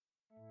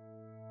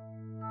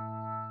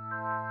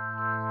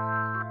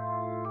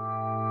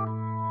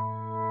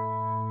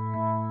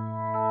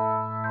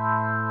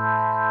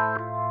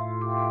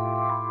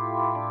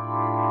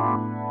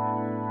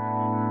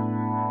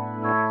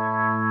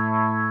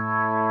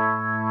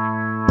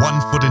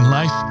foot in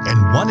life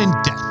and one in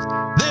death.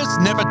 There's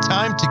never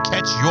time to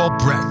catch your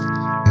breath.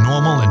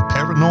 Normal and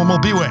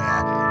paranormal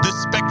beware. The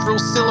spectral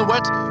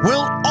silhouette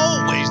will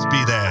always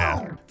be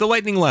there. The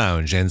Lightning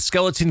Lounge and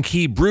Skeleton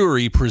Key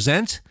Brewery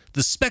present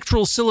the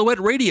Spectral Silhouette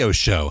Radio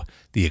Show,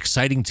 the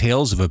exciting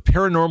tales of a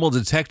paranormal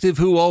detective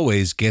who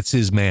always gets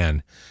his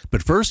man.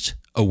 But first,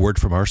 a word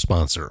from our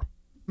sponsor.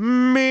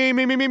 Me.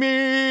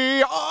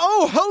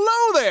 Oh,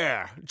 hello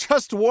there.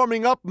 Just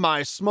warming up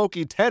my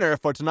smoky tenor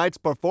for tonight's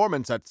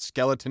performance at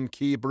Skeleton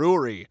Key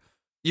Brewery.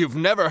 You've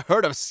never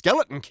heard of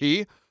Skeleton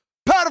Key?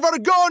 Per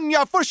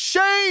vergogna, for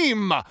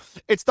shame!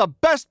 It's the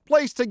best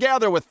place to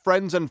gather with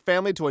friends and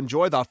family to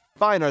enjoy the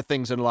finer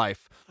things in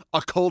life.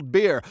 A cold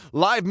beer,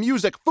 live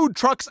music, food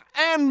trucks,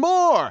 and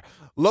more!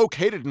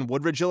 Located in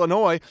Woodridge,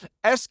 Illinois,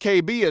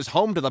 SKB is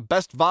home to the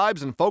best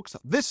vibes and folks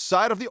this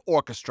side of the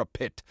orchestra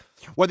pit.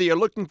 Whether you're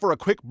looking for a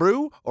quick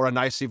brew or a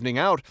nice evening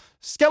out,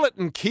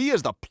 Skeleton Key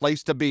is the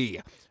place to be.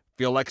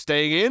 Feel like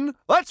staying in?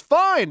 That's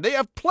fine! They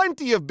have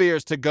plenty of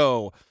beers to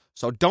go.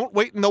 So don't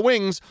wait in the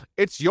wings,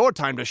 it's your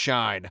time to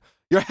shine.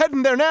 You're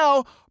heading there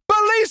now,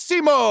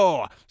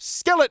 Bellissimo!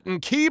 Skeleton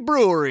Key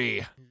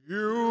Brewery.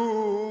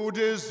 You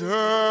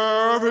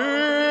deserve it!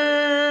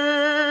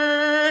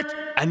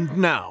 And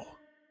now,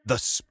 the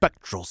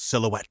Spectral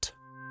Silhouette.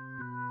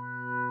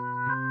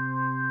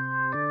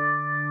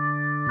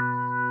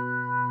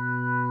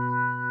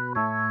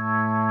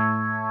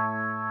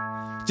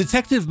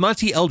 Detective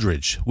Monty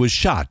Eldridge was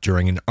shot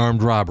during an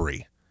armed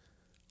robbery.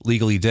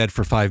 Legally dead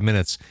for 5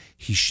 minutes,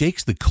 he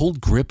shakes the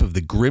cold grip of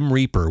the Grim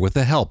Reaper with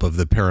the help of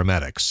the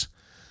paramedics.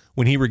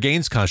 When he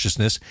regains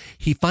consciousness,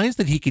 he finds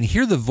that he can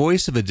hear the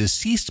voice of a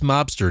deceased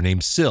mobster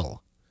named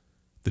Syl.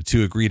 The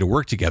two agree to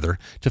work together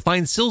to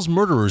find Syl's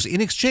murderers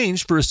in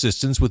exchange for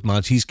assistance with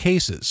Monty's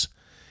cases.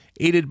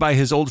 Aided by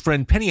his old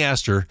friend Penny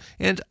Astor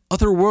and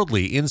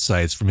otherworldly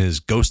insights from his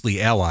ghostly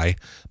ally,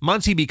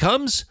 Monty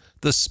becomes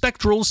the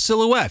Spectral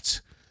Silhouette.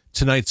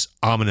 Tonight's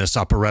ominous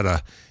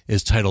operetta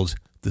is titled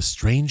The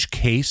Strange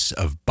Case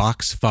of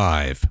Box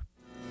 5.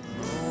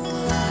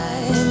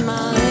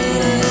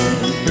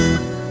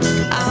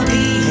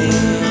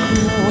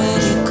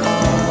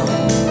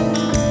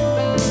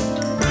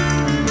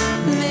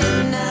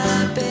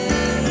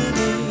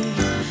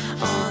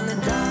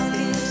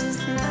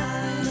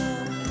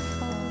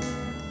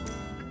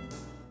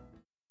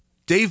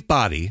 Dave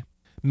Body,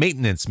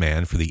 maintenance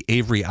man for the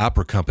Avery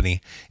Opera Company,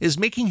 is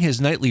making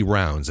his nightly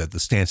rounds at the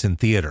Stanton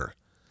Theater.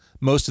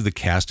 Most of the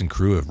cast and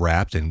crew have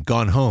wrapped and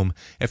gone home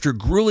after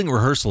grueling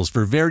rehearsals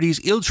for Verdi's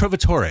Il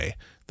Trovatore,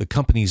 the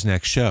company's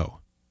next show.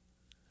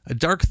 A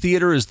dark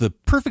theater is the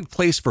perfect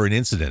place for an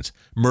incident,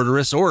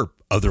 murderous or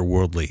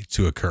otherworldly,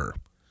 to occur.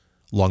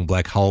 Long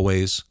black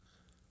hallways,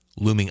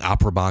 looming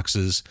opera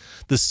boxes,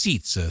 the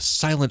seats a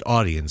silent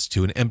audience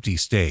to an empty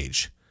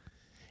stage.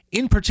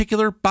 In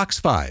particular, Box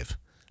 5,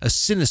 a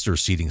sinister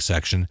seating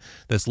section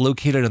that's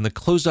located on the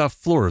closed-off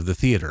floor of the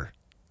theater.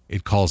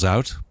 It calls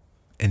out,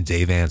 and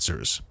Dave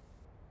answers.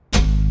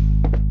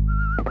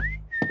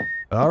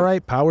 All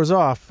right, power's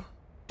off.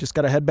 Just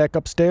gotta head back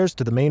upstairs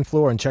to the main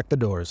floor and check the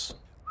doors.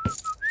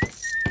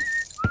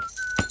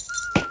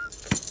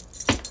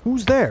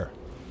 Who's there?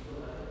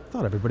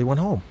 Thought everybody went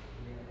home.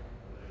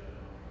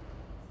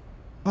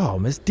 Oh,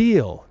 Miss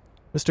Deal.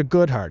 Mr.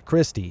 Goodhart,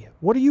 Christy,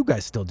 what are you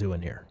guys still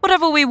doing here?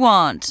 Whatever we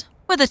want.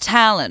 We're the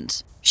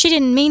talent. She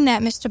didn't mean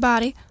that, Mr.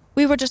 Body.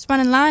 We were just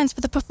running lines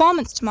for the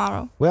performance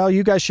tomorrow. Well,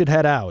 you guys should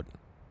head out.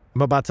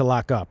 I'm about to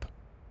lock up.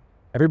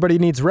 Everybody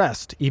needs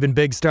rest, even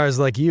big stars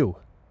like you.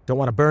 Don't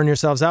want to burn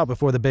yourselves out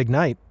before the big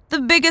night.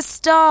 The biggest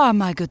star,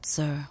 my good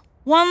sir.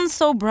 One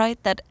so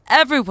bright that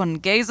everyone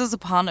gazes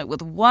upon it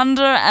with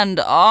wonder and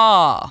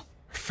awe.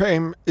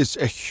 Fame is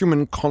a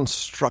human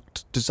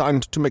construct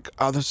designed to make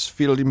others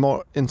feel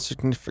more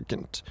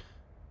insignificant.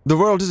 The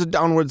world is a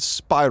downward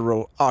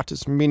spiral. Art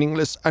is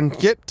meaningless,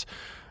 and yet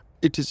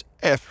it is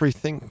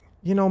everything.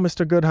 You know,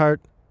 Mr. Goodhart,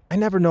 I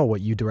never know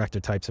what you director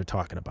types are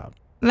talking about.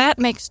 That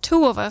makes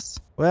two of us.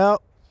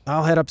 Well,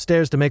 I'll head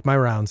upstairs to make my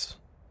rounds.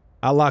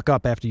 I'll lock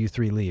up after you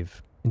three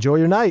leave. Enjoy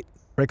your night.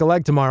 Break a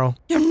leg tomorrow.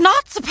 You're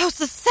not supposed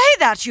to say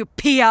that, you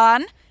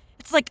peon!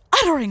 It's like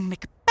uttering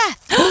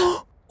Macbeth.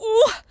 Ooh,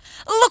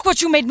 look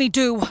what you made me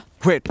do!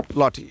 Wait,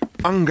 Lottie.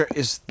 Anger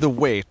is the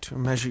way to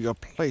measure your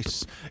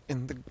place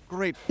in the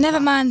great... Never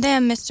mind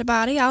them, Mr.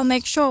 Body. I'll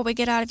make sure we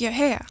get out of your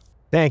hair.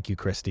 Thank you,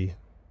 Christy.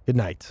 Good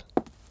night.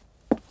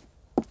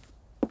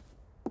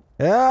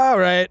 All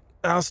right.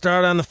 I'll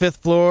start on the 5th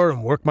floor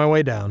and work my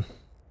way down.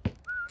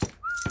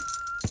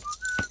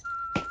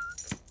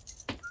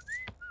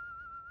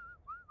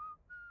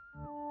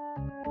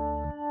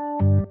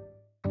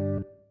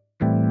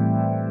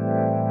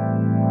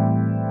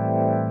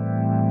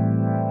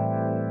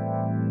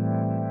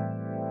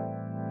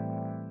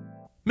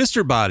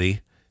 Mr.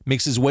 Body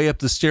makes his way up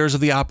the stairs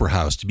of the Opera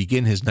House to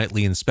begin his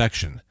nightly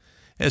inspection.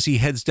 As he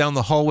heads down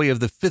the hallway of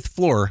the 5th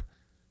floor,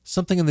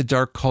 something in the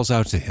dark calls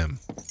out to him.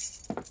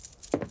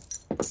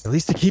 At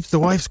least it keeps the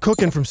wife's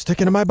cooking from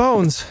sticking to my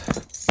bones.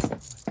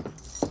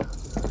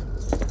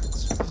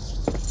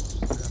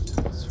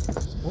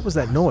 What was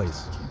that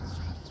noise?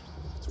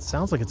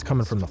 Sounds like it's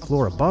coming from the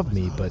floor above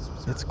me, but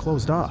it's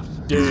closed off.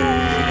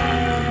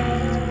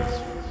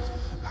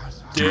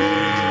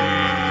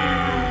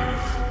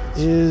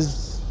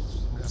 Is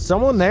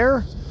someone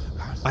there?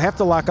 I have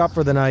to lock up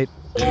for the night.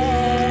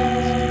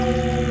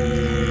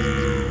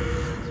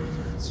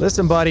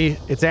 Listen, buddy,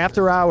 it's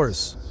after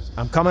hours.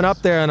 I'm coming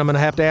up there and I'm gonna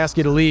have to ask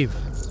you to leave.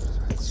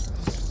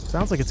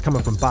 Sounds like it's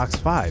coming from box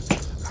 5.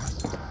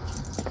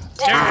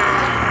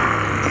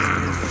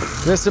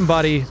 Listen,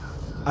 buddy,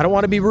 I don't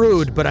want to be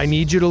rude, but I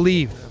need you to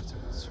leave.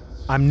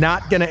 I'm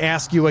not gonna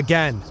ask you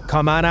again.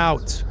 Come on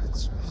out.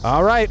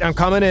 All right, I'm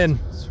coming in.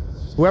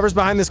 Whoever's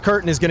behind this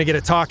curtain is gonna get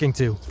a talking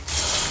to.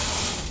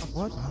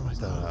 What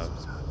the?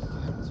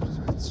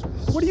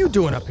 What are you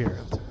doing up here?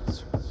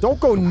 Don't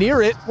go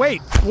near it.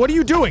 Wait, what are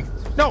you doing?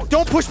 No,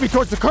 don't push me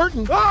towards the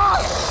curtain. Ah!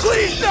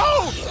 Please, no!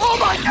 Oh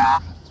my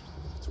God!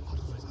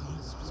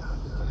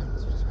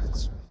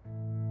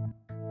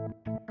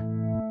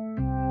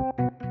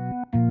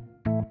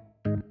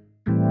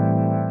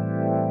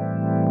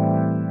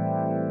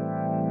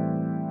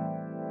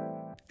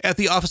 At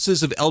the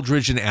offices of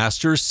Eldridge and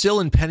Astor, Sil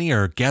and Penny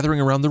are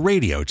gathering around the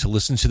radio to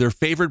listen to their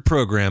favorite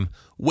program,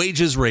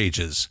 Wages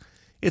Rages.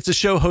 It's a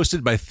show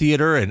hosted by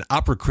theater and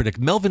opera critic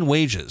Melvin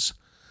Wages.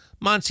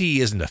 Monty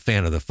isn't a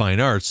fan of the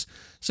fine arts,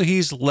 so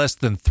he's less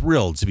than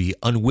thrilled to be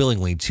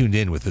unwillingly tuned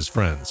in with his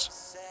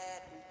friends.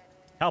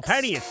 Tell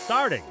Penny it's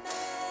starting.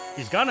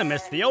 He's gonna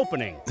miss the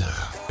opening.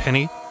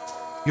 Penny,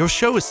 your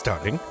show is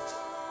starting.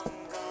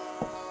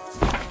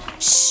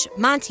 Shh,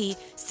 Monty.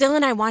 Sil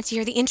and I want to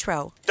hear the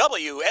intro.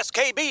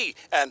 WSKB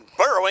and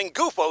Burrowing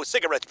Goofo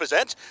Cigarettes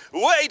present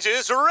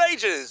Wages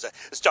Rages,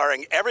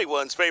 starring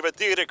everyone's favorite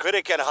theater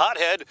critic and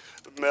hothead,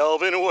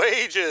 Melvin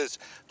Wages.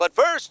 But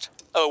first,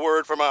 a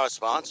word from our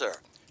sponsor.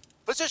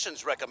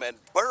 Physicians recommend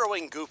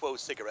Burrowing Goofo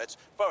cigarettes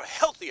for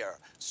healthier,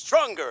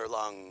 stronger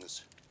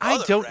lungs. I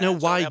Other don't know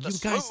brands why have the you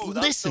guys smooth,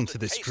 listen to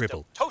unfiltered this taste dribble.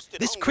 of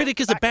toasted This homegrown critic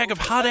is a bag of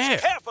tobacco hot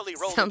that's air. carefully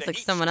rolled Sounds into like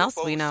each someone else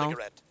Goofo we know.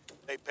 cigarette.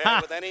 They pair Ha!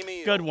 with any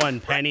meal. Good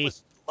one, Penny.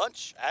 Breakfast,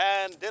 lunch,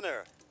 and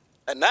dinner.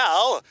 And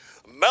now,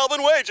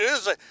 Melvin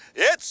Wages,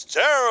 it's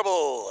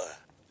terrible.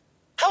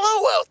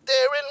 Hello out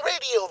there in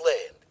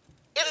Radioland.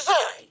 It is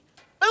I,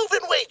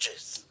 Melvin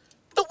Wages,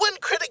 the one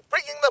critic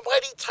bringing the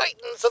mighty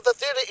titans of the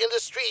theater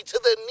industry to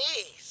their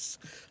knees.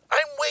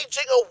 I'm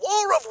waging a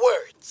war of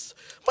words.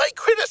 My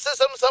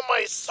criticisms are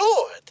my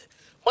sword.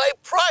 My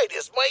pride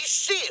is my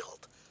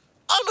shield.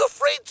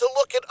 Unafraid to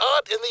look at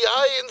art in the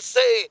eye and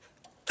say,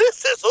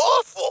 this is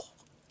awful.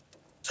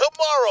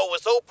 Tomorrow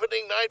is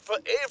opening night for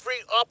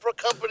Avery Opera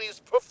Company's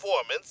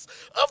performance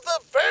of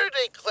the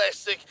Verdi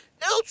classic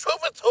Il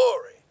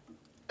Trovatore.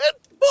 And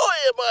boy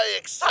am I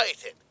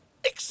excited.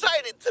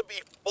 Excited to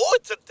be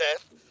bored to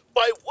death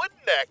by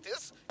wooden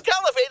actors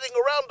gallivanting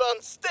around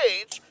on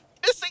stage,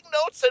 missing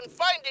notes and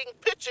finding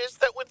pitches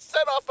that would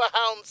set off a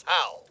hound's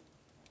howl.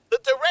 The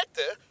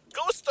director,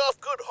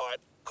 Gustav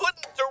Goodhart,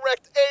 couldn't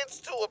direct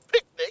Ants to a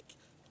Picnic,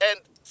 and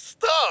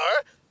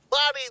star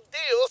Lottie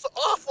Deal's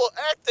awful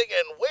acting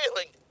and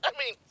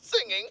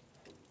singing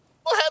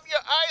will have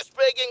your eyes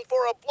begging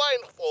for a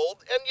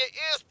blindfold and your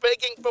ears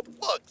begging for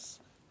plugs.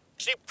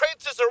 She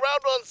prances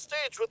around on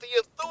stage with the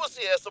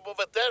enthusiasm of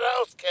a dead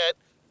house cat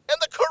and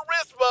the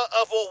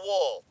charisma of a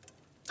wall.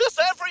 Does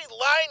every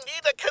line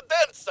need a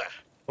condenser?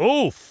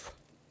 Oof.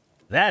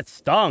 That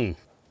stung.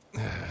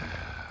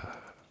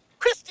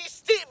 Christy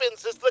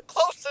Stevens is the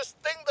closest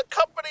thing the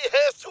company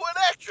has to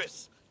an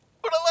actress.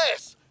 But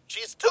alas,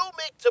 she's too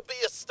meek to be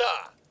a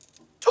star.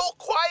 Too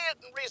quiet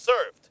and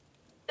reserved.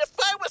 If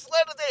I was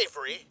Leonard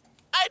Avery,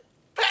 I'd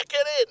pack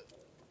it in.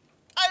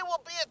 I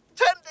will be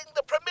attending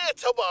the premiere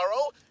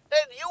tomorrow,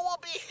 and you will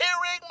be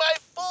hearing my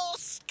full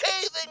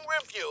scathing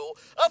review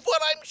of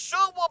what I'm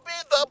sure will be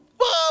the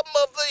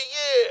bomb of the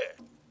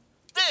year.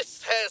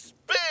 This has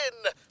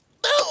been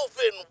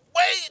Melvin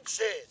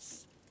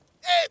Wages.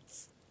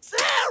 It's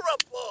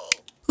terrible.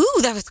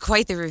 Ooh, that was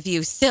quite the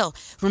review. Sil,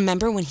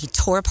 remember when he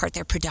tore apart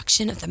their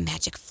production of The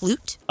Magic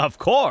Flute? Of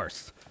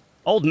course.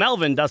 Old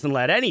Melvin doesn't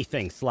let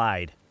anything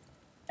slide.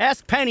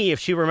 Ask Penny if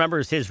she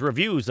remembers his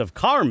reviews of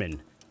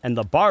Carmen and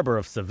The Barber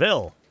of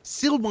Seville.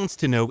 Sil wants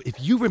to know if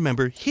you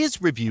remember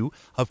his review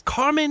of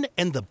Carmen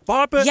and the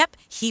Barber. Yep,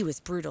 he was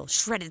brutal.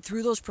 Shredded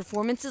through those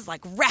performances like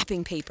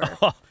wrapping paper.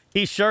 Oh,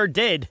 he sure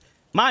did.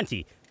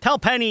 Monty, tell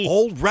Penny...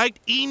 All right,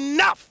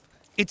 enough!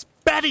 It's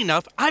bad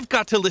enough I've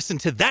got to listen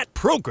to that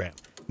program.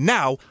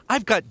 Now,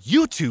 I've got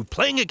you two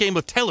playing a game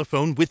of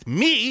telephone with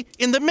me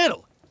in the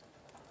middle.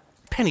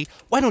 Penny,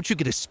 why don't you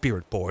get a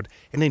spirit board,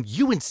 and then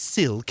you and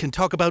Sil can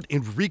talk about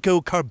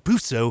Enrico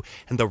Carbuso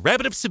and the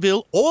Rabbit of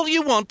Seville all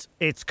you want.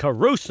 It's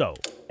Caruso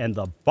and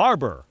the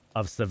Barber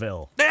of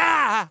Seville.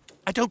 Ah!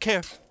 I don't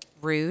care.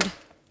 Rude.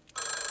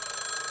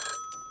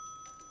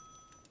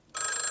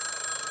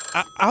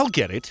 I'll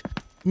get it.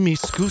 Mi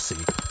scusi.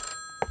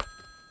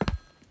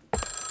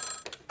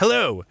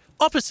 Hello,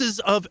 offices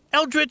of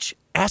Eldridge,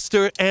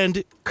 Astor,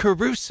 and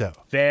Caruso.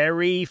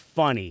 Very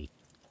funny.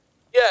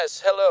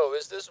 Yes, hello,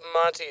 is this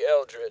Monty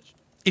Eldridge?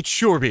 It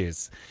sure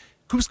is.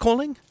 Who's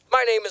calling?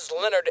 My name is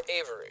Leonard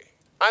Avery.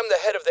 I'm the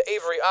head of the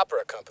Avery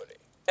Opera Company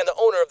and the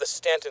owner of the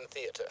Stanton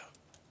Theater.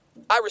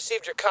 I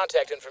received your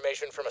contact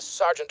information from a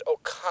Sergeant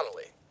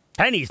O'Connelly.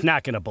 Penny's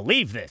not gonna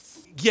believe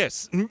this.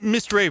 Yes,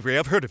 Mr. Avery,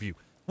 I've heard of you.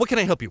 What can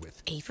I help you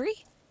with?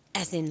 Avery?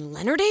 As in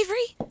Leonard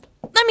Avery?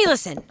 Let me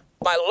listen.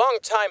 My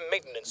longtime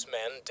maintenance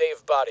man,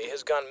 Dave Body,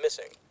 has gone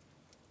missing.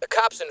 The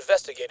cops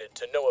investigated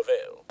to no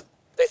avail.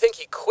 They think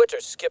he quit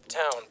or skipped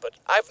town, but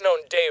I've known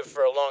Dave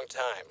for a long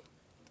time.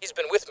 He's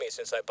been with me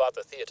since I bought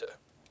the theater.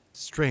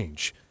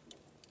 Strange.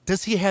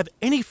 Does he have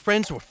any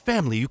friends or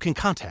family you can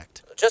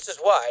contact? Just his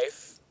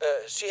wife.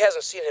 She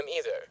hasn't seen him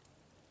either.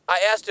 I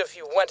asked if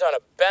he went on a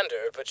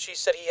bender, but she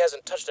said he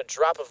hasn't touched a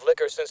drop of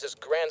liquor since his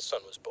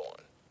grandson was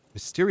born.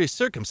 Mysterious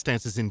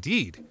circumstances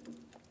indeed.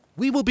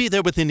 We will be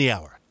there within the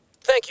hour.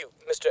 Thank you,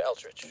 Mr.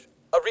 Eldridge.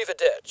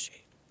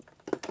 Arrivederci.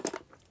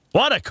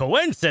 What a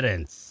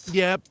coincidence!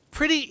 Yeah,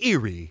 pretty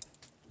eerie.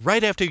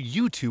 Right after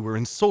you two were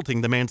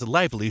insulting the man's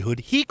livelihood,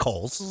 he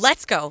calls...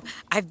 Let's go.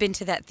 I've been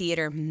to that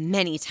theater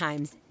many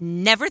times.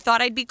 Never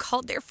thought I'd be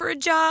called there for a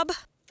job.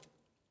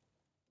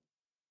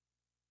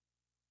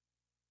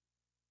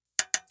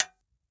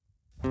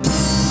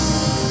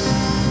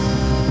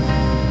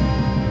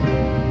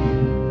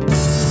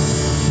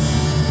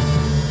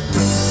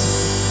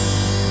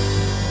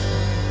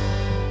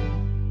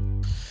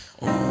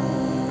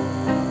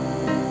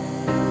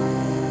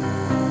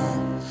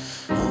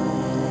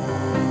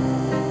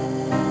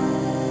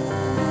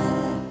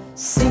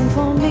 Sing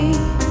for me,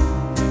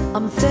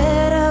 I'm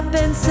fed up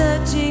and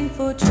searching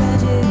for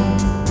tragedy.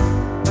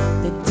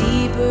 The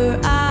deeper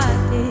I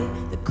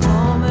dig, the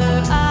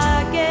calmer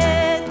I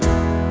get.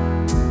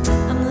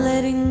 I'm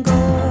letting go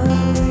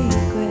of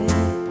regret.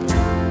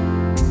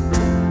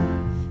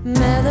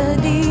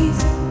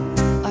 Melodies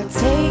are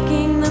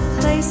taking the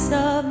place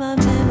of my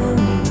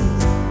memories.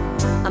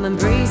 I'm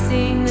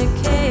embracing the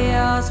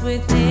chaos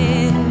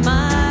within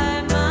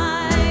my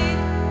mind,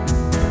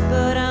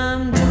 but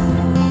I'm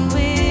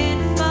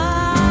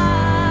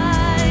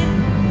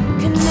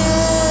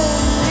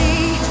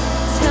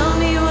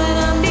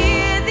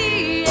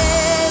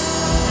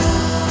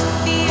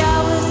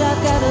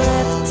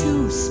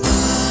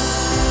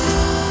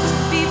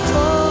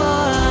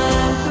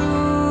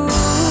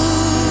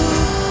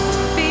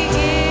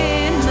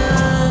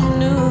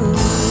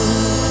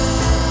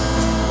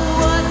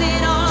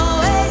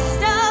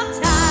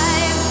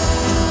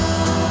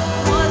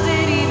Was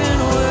it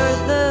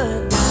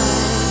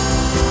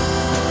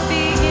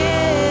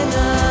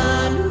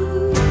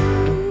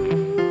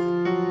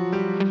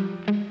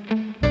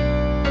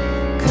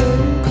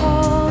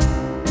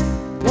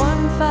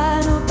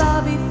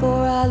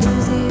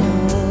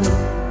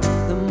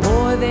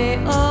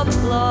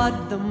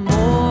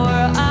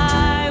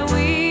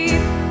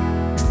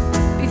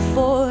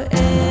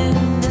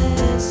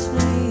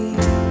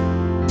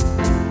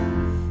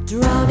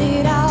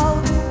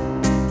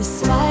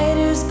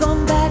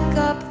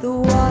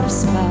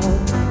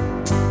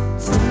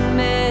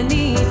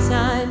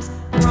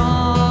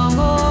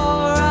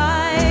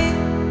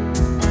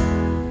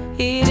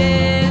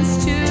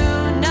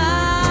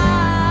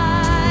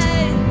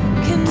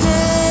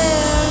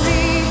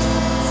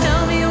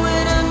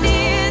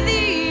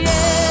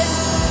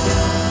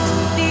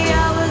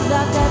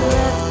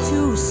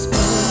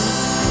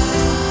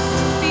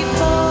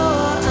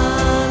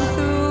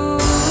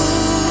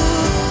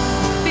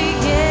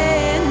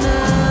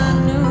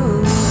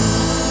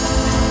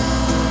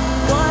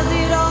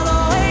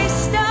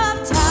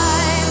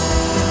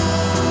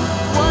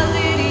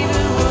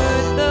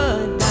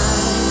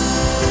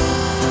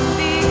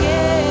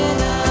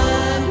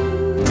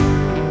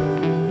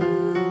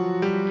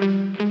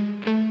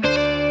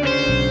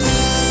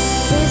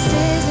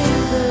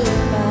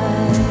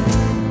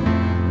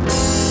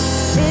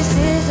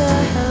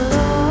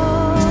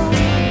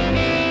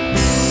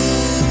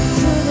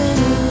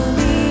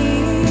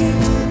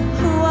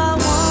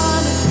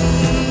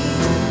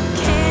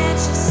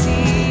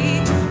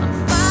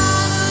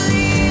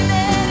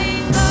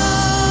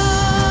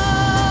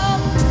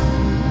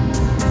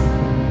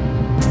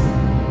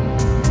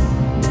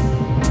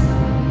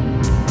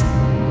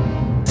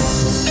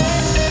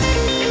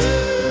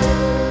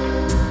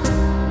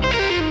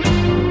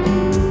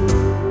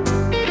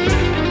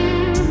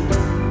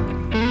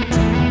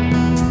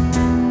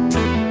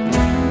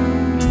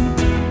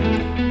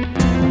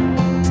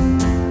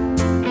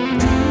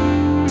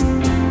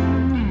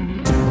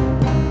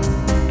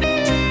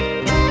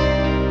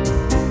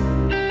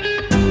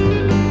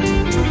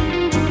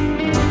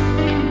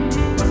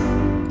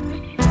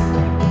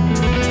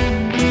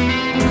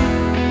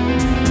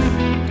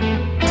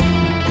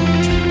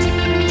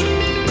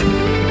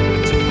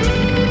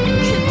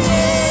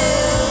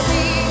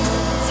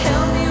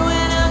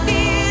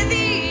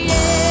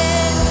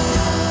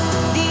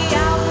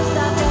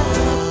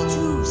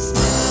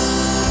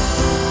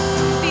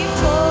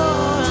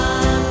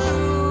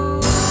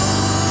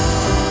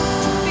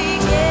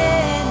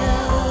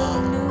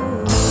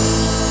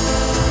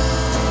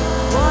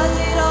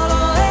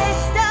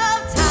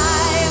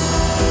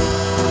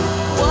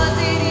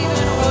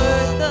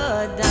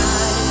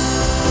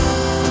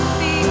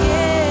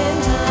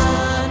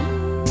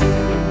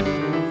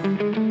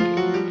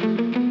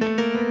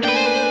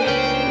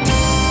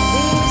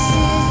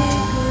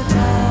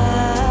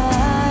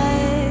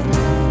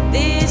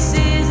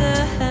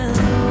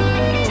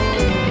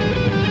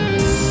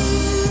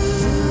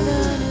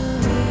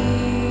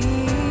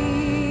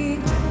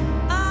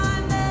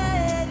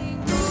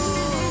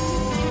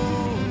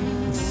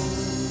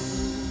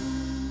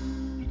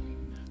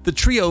The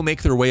trio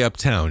make their way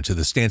uptown to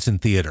the Stanton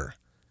Theater.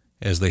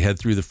 As they head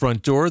through the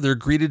front door, they're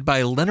greeted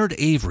by Leonard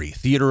Avery,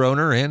 theater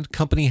owner and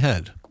company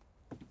head.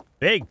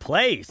 Big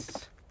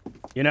place.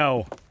 You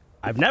know,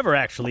 I've never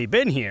actually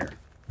been here.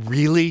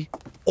 Really?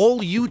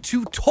 All you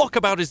two talk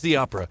about is the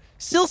opera.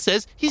 Sil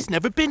says he's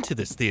never been to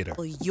this theater.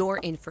 Well, you're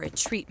in for a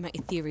treat, my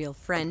ethereal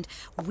friend.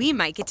 We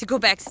might get to go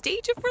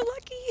backstage if we're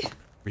lucky.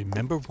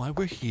 Remember why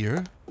we're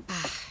here?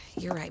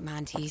 You're right,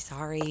 Monty.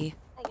 Sorry.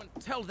 Oh,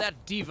 and tell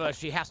that diva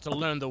she has to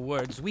learn the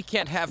words. We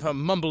can't have her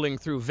mumbling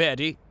through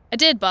Verdi. I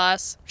did,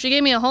 boss. She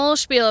gave me a whole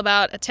spiel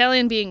about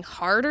Italian being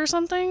hard or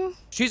something.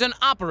 She's an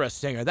opera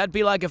singer. That'd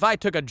be like if I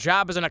took a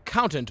job as an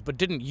accountant but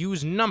didn't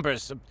use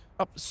numbers.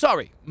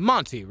 Sorry,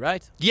 Monty,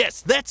 right?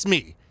 Yes, that's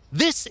me.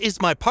 This is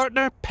my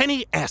partner,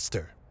 Penny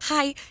Astor.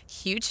 Hi,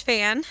 huge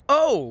fan.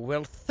 Oh,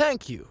 well,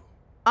 thank you.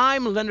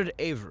 I'm Leonard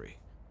Avery.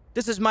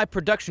 This is my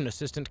production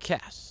assistant,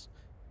 Cass.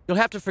 You'll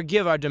have to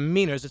forgive our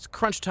demeanors. It's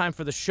crunch time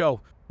for the show.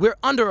 We're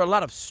under a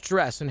lot of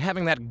stress, and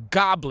having that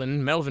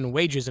goblin, Melvin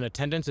Wages, in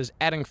attendance is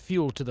adding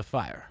fuel to the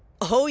fire.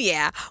 Oh,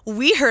 yeah.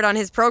 We heard on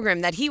his program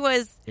that he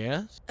was...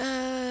 Yes?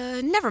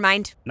 Never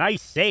mind.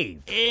 Nice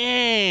save.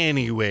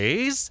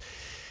 Anyways,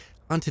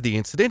 onto the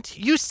incident.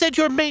 You said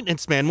your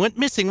maintenance man went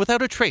missing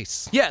without a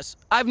trace. Yes,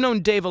 I've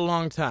known Dave a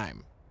long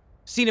time.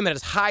 Seen him at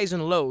his highs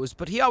and lows,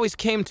 but he always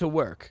came to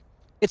work.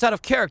 It's out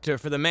of character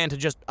for the man to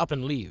just up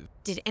and leave.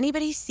 Did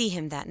anybody see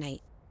him that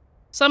night?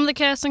 Some of the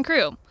cast and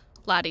crew.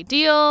 Lottie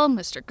Deal,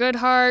 Mr.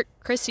 Goodhart,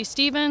 Christy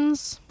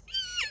Stevens.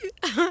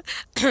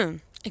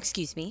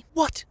 Excuse me.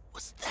 What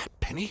was that,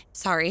 Penny?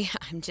 Sorry,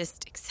 I'm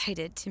just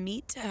excited to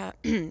meet,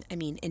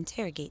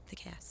 interrogate the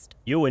cast.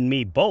 You and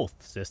me both,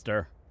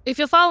 sister. If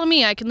you'll follow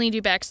me, I can lead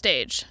you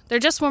backstage. They're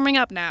just warming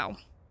up now.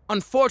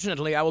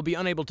 Unfortunately, I will be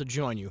unable to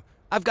join you.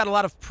 I've got a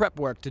lot of prep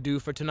work to do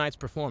for tonight's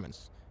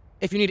performance.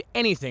 If you need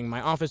anything,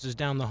 my office is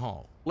down the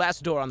hall.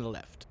 Last door on the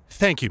left.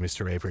 Thank you,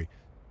 Mr. Avery.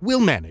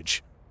 We'll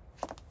manage.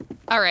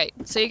 All right,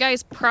 so you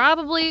guys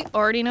probably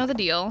already know the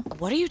deal.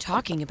 What are you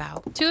talking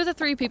about? 2 of the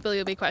 3 people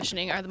you'll be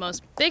questioning are the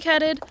most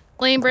big-headed,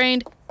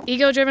 lame-brained,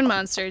 ego-driven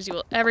monsters you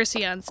will ever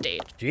see on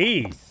stage.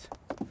 Jeez.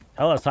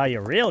 Tell us how you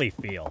really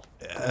feel.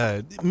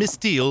 Miss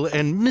Deal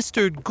and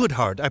Mr.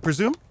 Goodhart, I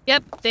presume?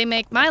 Yep, they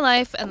make my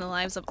life and the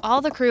lives of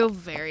all the crew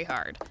very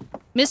hard.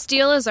 Miss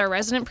Steele is our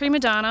resident prima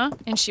donna,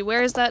 and she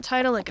wears that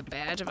title like a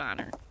badge of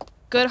honor.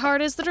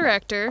 Goodhart is the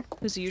director,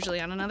 who's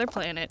usually on another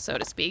planet, so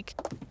to speak.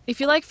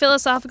 If you like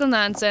philosophical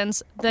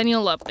nonsense, then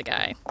you'll love the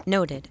guy.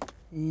 Noted.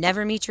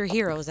 Never meet your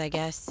heroes, I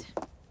guess.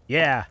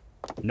 Yeah,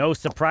 no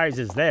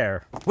surprises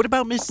there. What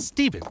about Miss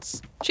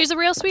Stevens? She's a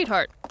real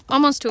sweetheart,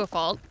 almost to a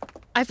fault.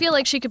 I feel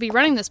like she could be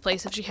running this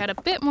place if she had a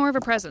bit more of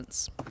a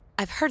presence.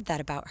 I've heard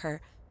that about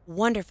her.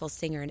 Wonderful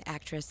singer and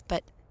actress,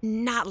 but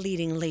not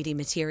leading lady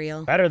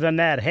material. Better than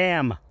that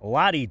ham,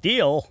 Lottie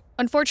Deal.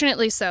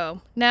 Unfortunately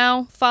so.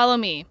 Now, follow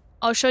me.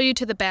 I'll show you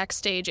to the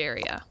backstage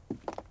area.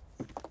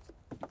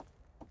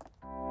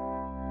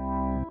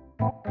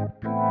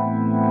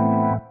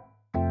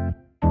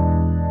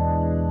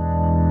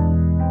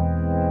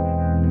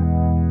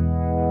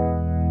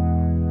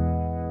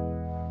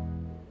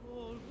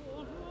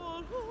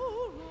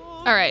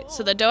 Alright,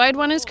 so the doe-eyed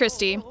one is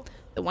Christy,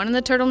 the one in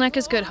the turtleneck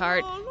is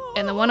Goodhart,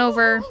 and the one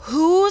over...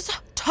 Who's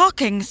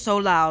talking so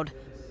loud?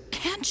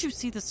 Can't you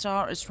see the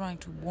star is trying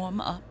to warm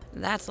up?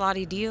 That's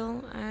Lottie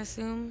Deal, I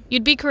assume?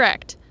 You'd be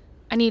correct.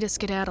 I need to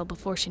skedaddle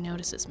before she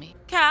notices me.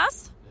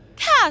 Cass?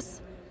 Cass!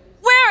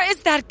 Where is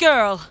that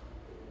girl?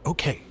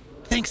 Okay,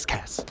 thanks,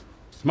 Cass.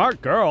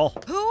 Smart girl.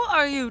 Who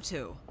are you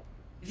two?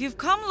 If you've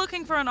come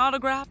looking for an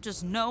autograph,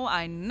 just know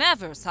I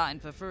never sign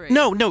for free.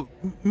 No,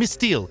 Miss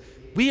Deal.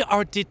 We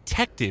are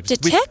detectives.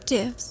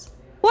 Detectives?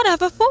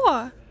 Whatever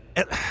for?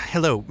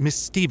 Hello, Miss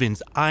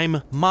Stevens.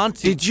 I'm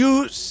Monty. Did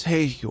you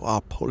say you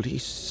are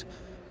police?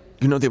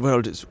 You know the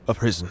world is a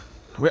prison.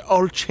 We're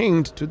all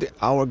chained to the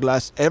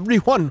hourglass,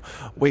 everyone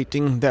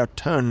waiting their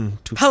turn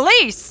to...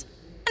 Police!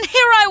 And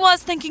here I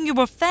was thinking you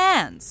were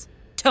fans.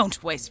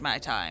 Don't waste my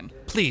time.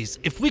 Please,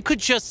 if we could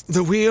just...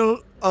 The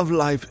wheel of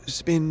life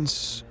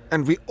spins,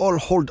 and we all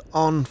hold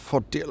on for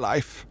dear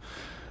life.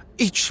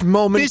 Each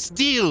moment... Miss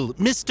Deal,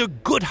 Mr.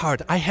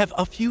 Goodhart, I have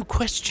a few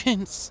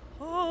questions.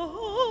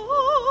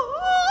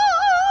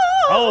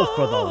 Oh,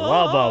 for the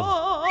love of...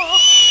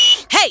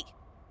 Hey!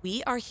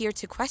 We are here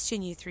to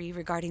question you 3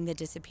 regarding the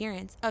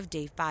disappearance of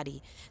Dave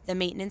Body, the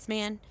maintenance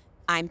man.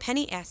 I'm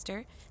Penny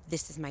Astor.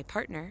 This is my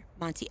partner,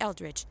 Monty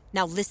Eldridge.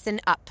 Now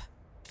listen up.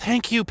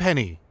 Thank you,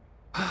 Penny.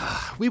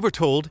 We were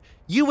told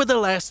you were the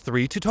last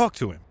 3 to talk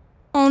to him.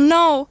 Oh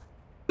no,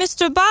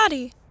 Mr.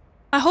 Body.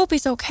 I hope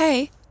he's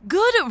okay.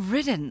 Good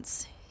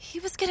riddance. He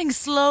was getting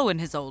slow in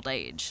his old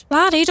age.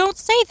 Lottie, don't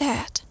say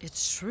that.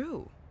 It's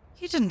true.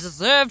 He didn't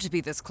deserve to be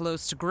this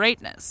close to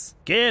greatness.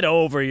 Get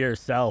over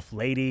yourself,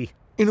 lady.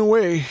 In a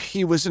way,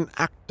 he was an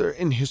actor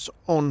in his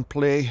own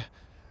play.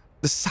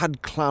 The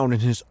sad clown in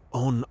his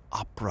own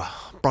opera,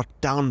 brought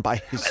down by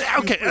his...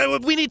 Okay,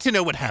 we need to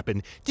know what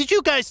happened. Did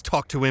you guys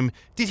talk to him?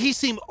 Did he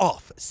seem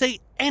off? Say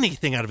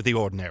anything out of the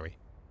ordinary?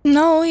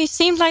 No, he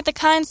seemed like the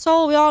kind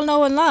soul we all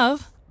know and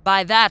love.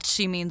 By that,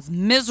 she means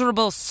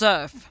miserable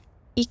serf.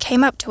 He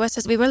came up to us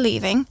as we were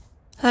leaving,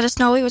 let us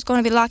know he was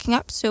going to be locking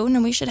up soon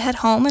and we should head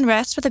home and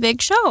rest for the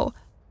big show.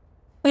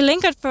 We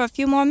lingered for a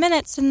few more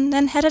minutes and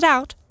then headed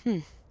out.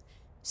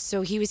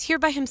 So he was here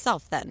by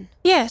himself then?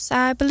 Yes,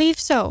 I believe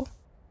so.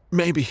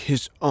 Maybe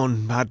his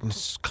own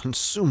madness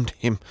consumed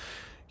him.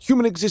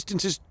 Human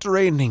existence is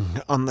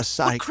draining on the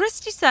psyche. What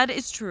Christy said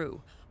is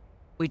true.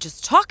 We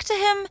just talked to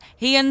him,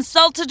 he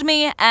insulted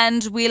me,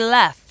 and we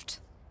left.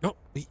 No,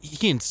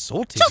 he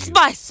insulted Just you.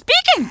 by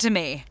speaking to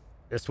me.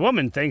 This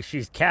woman thinks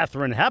she's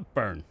Katharine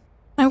Hepburn.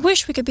 I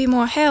wish we could be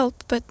more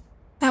help, but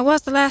that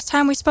was the last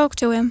time we spoke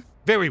to him.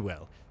 Very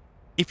well.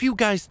 If you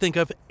guys think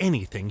of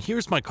anything,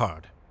 here's my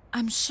card.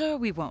 I'm sure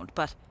we won't,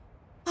 but...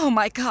 Oh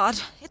my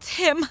God, it's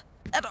him.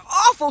 That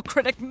awful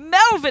critic,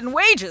 Melvin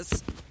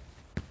Wages.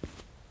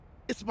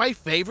 It's my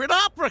favorite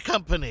opera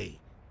company.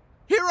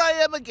 Here I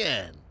am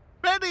again,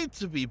 ready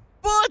to be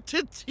bored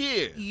to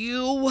tears.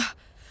 You...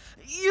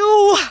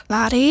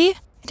 Lottie,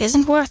 it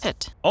isn't worth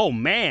it. Oh,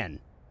 man.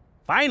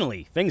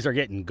 Finally, things are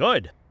getting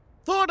good.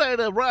 Thought I'd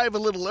arrive a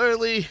little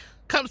early,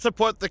 come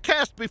support the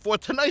cast before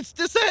tonight's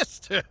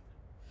disaster.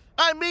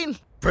 I mean,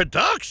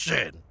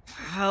 production.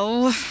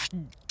 How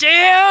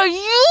dare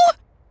you?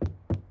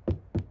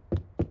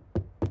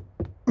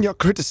 Your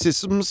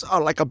criticisms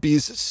are like a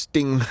bee's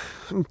sting,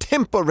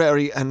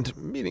 temporary and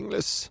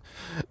meaningless.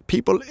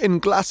 People in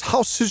glass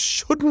houses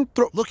shouldn't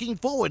throw... Looking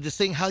forward to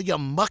seeing how you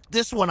muck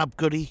this one up,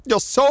 Goody.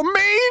 You're so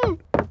mean!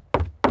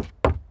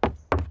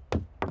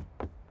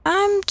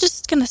 I'm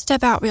just gonna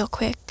step out real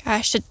quick.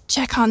 I should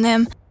check on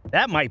them.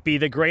 That might be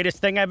the greatest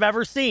thing I've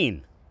ever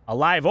seen,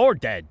 alive or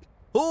dead.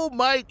 Who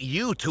might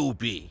you two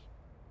be?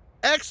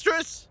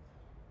 Extras?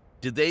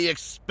 Did they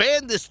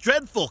expand this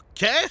dreadful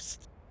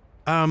cast?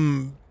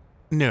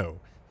 No.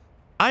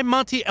 I'm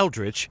Monty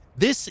Eldridge.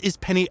 This is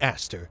Penny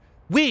Astor.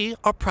 We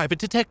are private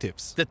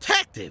detectives.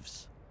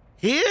 Detectives?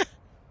 Here?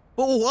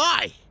 But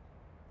why?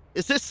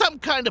 Is this some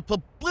kind of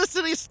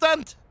publicity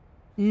stunt?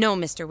 No,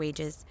 Mr.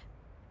 Wages.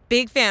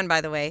 Big fan,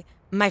 by the way.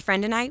 My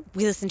friend and I,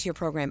 we listen to your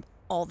program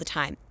all the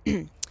time.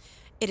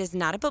 It is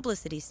not a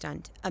publicity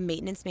stunt. A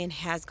maintenance man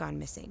has gone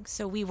missing,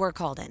 so we were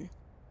called in.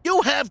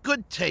 You have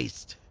good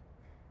taste.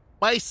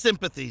 My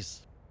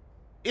sympathies.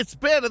 It's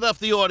bad enough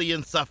the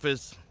audience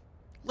suffers,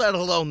 let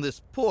alone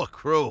this poor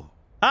crew.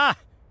 Ah,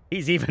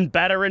 he's even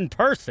better in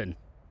person.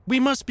 We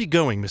must be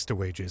going, Mr.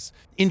 Wages.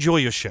 Enjoy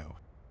your show.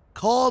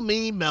 Call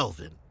me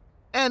Melvin.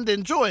 And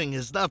enjoying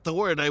is not the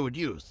word I would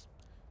use.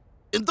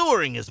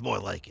 Enduring is more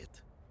like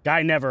it.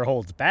 Guy never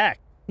holds back.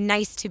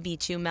 Nice to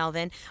meet you,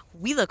 Melvin.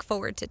 We look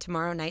forward to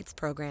tomorrow night's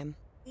program.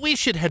 We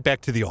should head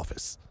back to the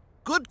office.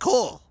 Good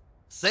call.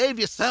 Save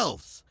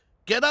yourselves.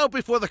 Get out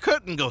before the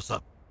curtain goes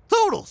up.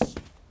 Toodles!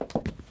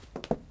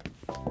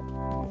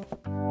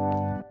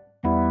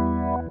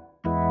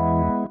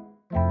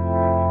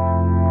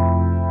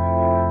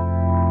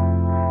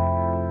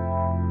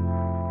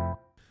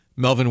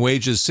 Melvin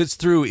Wages sits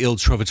through Il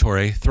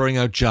Trovatore, throwing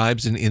out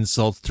jibes and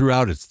insults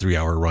throughout its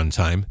 3-hour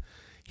runtime.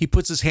 He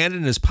puts his hand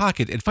in his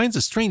pocket and finds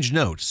a strange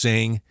note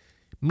saying,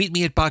 "Meet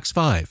me at box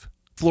 5,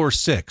 floor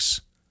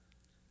 6.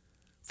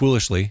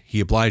 Foolishly, he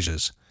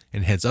obliges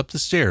and heads up the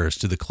stairs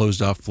to the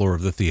closed-off floor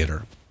of the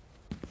theater.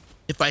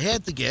 If I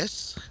had to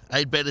guess,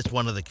 I'd bet it's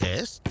one of the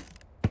cast.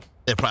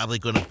 They're probably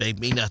going to beg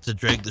me not to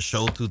drag the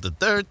show through the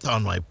dirt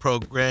on my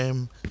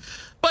program.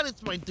 But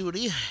it's my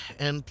duty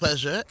and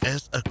pleasure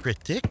as a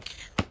critic.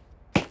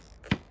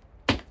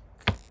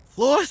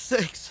 Floor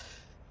 6.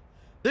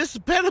 This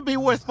better be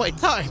worth my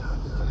time.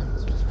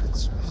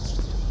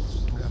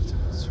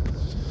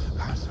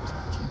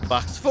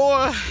 Box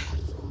 4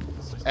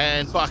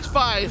 and box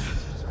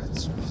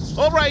 5.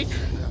 All right.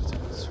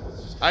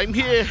 I'm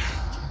here.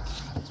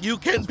 You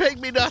can beg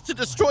me not to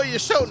destroy your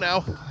show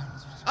now.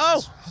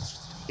 Oh,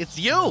 it's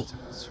you.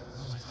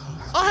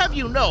 I'll have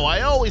you know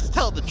I always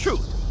tell the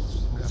truth.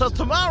 So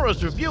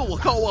tomorrow's review will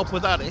go up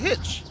without a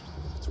hitch.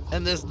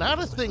 And there's not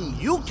a thing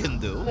you can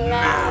do.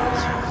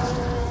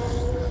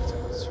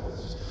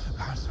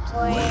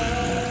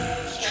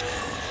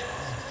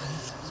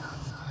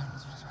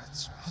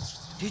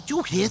 Did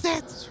you hear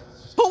that?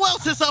 Who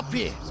else is up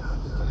here?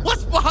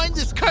 What's behind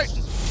this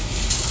curtain?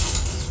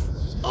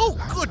 Oh,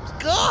 good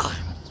God!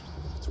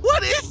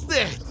 What is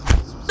that?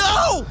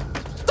 No!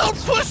 Don't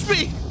push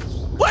me!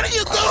 What are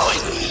you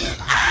doing?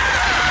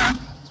 Ah!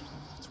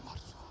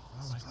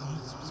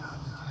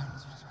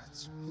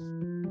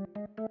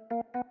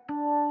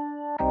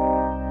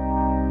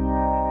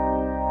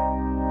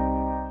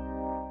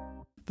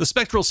 The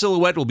Spectral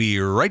Silhouette will be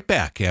right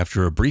back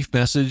after a brief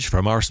message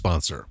from our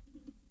sponsor.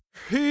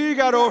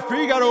 Figaro,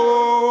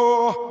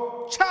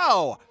 Figaro!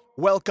 Ciao!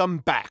 Welcome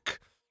back.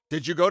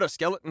 Did you go to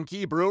Skeleton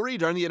Key Brewery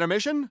during the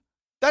intermission?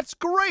 That's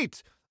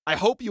great! I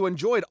hope you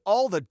enjoyed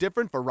all the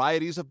different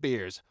varieties of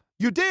beers.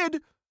 You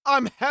did?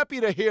 I'm happy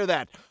to hear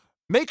that.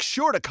 Make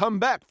sure to come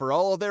back for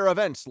all of their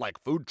events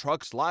like food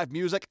trucks, live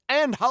music,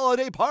 and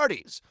holiday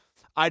parties.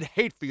 I'd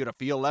hate for you to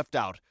feel left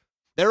out.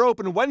 They're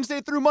open Wednesday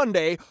through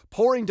Monday,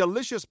 pouring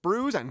delicious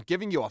brews and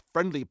giving you a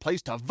friendly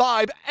place to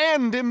vibe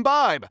and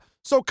imbibe.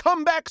 So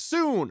come back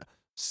soon,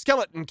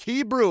 Skeleton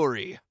Key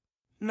Brewery.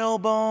 No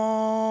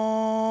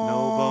bones.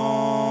 No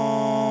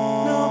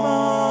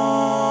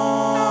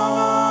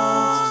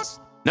bones.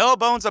 No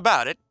bones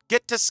about it.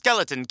 Get to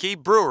Skeleton Key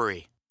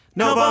Brewery.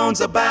 No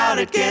bones about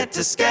it. Get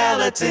to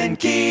Skeleton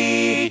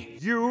Key.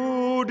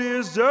 You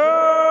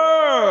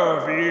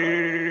deserve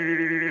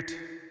it.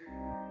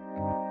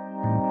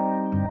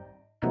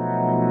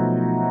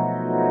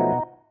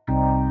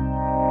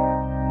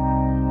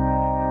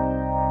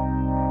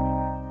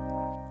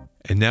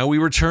 And now we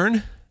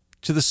return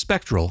to the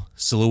spectral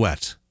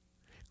silhouette.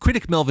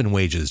 Critic Melvin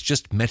Wages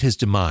just met his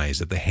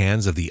demise at the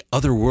hands of the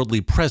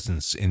otherworldly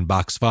presence in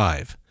Box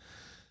 5.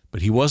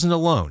 But he wasn't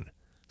alone.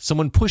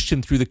 Someone pushed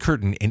him through the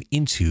curtain and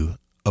into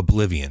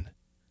oblivion.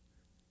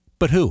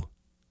 But who?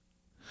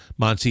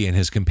 Monty and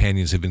his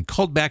companions have been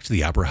called back to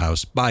the Opera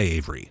House by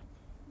Avery.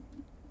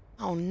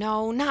 Oh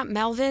no, not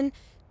Melvin.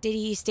 Did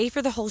he stay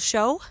for the whole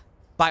show?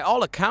 By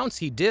all accounts,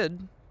 he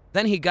did.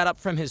 Then he got up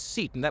from his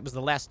seat, and that was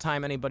the last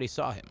time anybody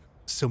saw him.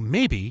 So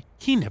maybe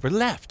he never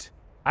left.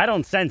 I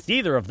don't sense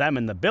either of them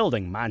in the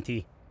building,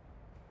 Monty.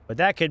 But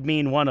that could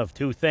mean one of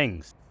two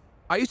things.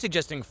 Are you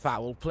suggesting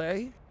foul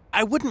play?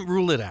 I wouldn't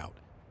rule it out.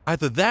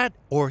 Either that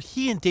or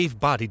he and Dave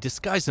Body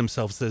disguise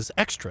themselves as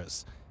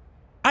extras.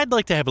 I'd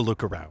like to have a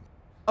look around.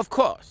 Of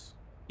course.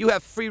 You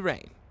have free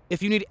reign.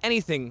 If you need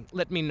anything,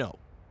 let me know.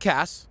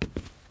 Cass?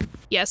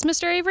 Yes,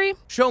 Mr. Avery?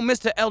 Show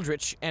Mr.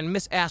 Eldritch and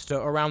Miss Astor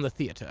around the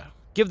theater.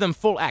 Give them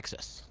full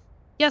access.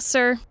 Yes,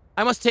 sir.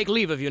 I must take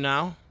leave of you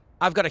now.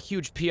 I've got a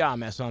huge PR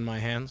mess on my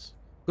hands.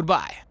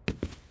 Goodbye.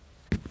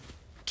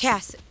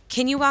 Cass,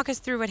 can you walk us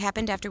through what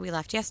happened after we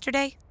left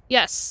yesterday?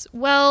 Yes.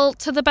 Well,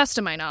 to the best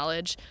of my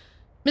knowledge.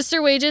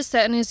 Mr. Wages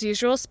sat in his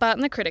usual spot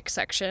in the critics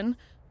section.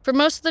 For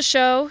most of the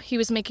show, he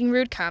was making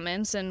rude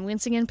comments and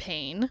wincing in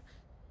pain.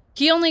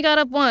 He only got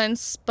up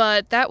once,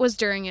 but that was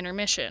during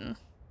intermission.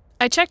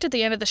 I checked at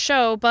the end of the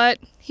show, but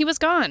he was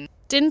gone.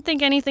 Didn't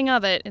think anything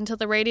of it until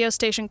the radio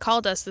station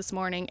called us this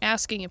morning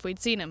asking if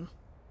we'd seen him.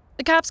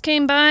 The cops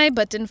came by,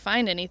 but didn't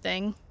find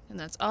anything, and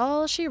that's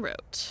all she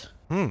wrote.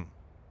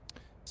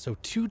 So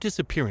 2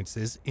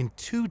 disappearances in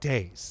 2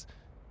 days.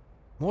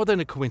 More than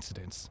a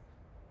coincidence.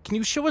 Can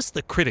you show us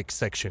the critics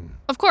section?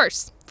 Of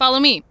course. Follow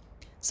me.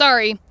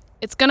 Sorry,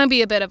 it's gonna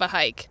be a bit of a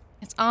hike.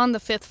 It's on the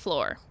 5th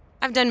floor.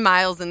 I've done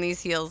miles in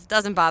these heels.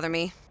 Doesn't bother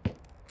me.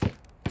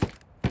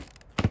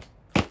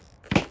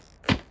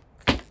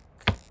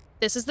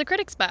 This is the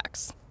critics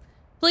box.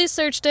 Police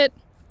searched it,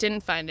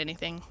 didn't find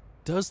anything.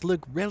 Does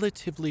look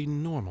relatively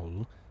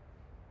normal.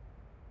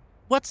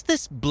 What's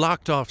this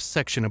blocked off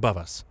section above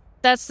us?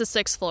 That's the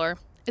 6th floor.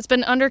 It's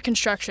been under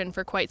construction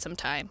for quite some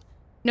time.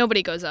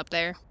 Nobody goes up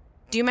there.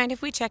 Do you mind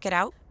if we check it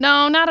out?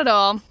 No, not at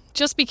all.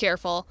 Just be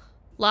careful.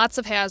 Lots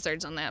of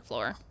hazards on that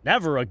floor.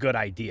 Never a good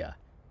idea.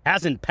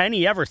 Hasn't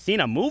Penny ever seen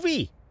a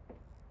movie?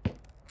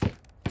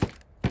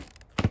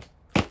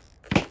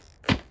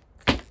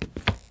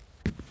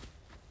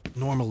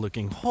 Normal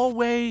looking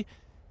hallway.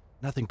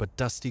 Nothing but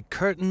dusty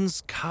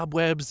curtains,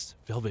 cobwebs,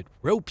 velvet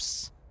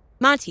ropes.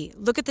 Monty,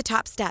 look at the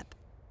top step.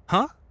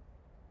 Huh?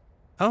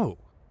 Oh,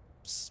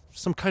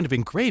 some kind of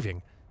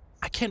engraving.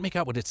 I can't make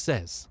out what it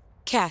says.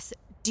 Cass,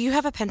 do you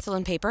have a pencil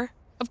and paper?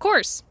 Of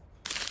course.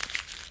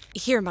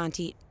 Here,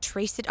 Monty,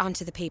 trace it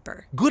onto the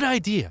paper. Good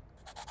idea.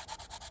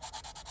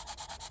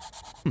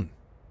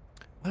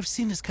 I've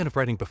seen this kind of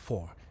writing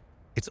before.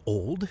 It's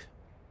old,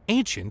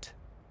 ancient.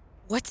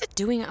 What's it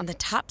doing on the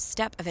top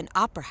step of an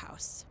opera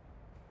house?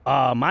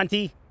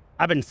 Monty,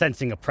 I've been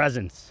sensing a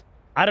presence.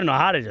 I don't know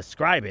how to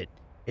describe it.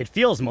 It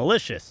feels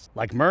malicious,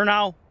 like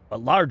Murnau,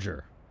 but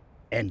larger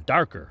and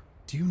darker.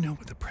 Do you know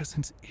what the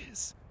presence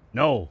is?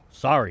 No,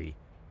 sorry.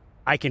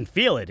 I can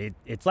feel it.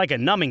 It's like a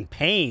numbing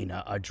pain,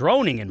 a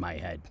droning in my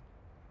head.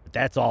 But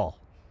that's all.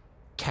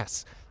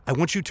 Cass, I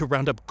want you to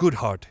round up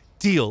Goodhart,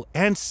 Deal,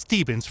 and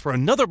Stevens for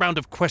another round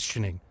of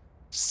questioning.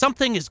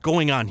 Something is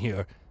going on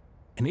here,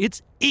 and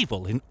it's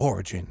evil in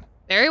origin.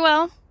 Very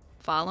well.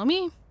 Follow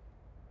me.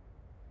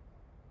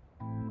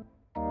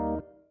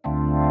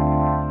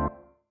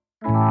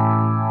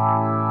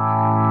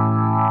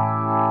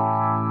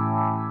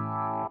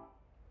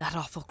 That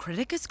awful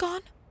critic is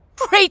gone?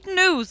 Great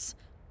news!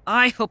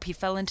 I hope he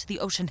fell into the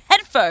ocean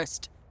head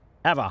first.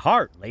 Have a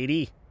heart,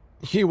 lady.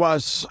 He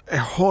was a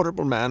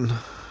horrible man.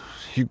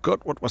 He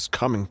got what was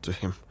coming to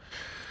him.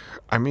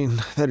 I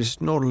mean, there is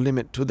no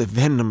limit to the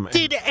venom.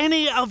 Did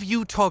any of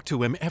you talk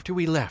to him after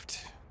we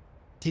left?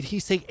 Did he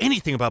say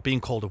anything about being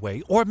called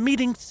away or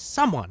meeting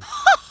someone?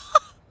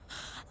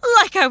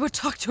 Like I would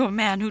talk to a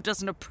man who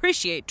doesn't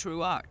appreciate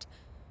true art.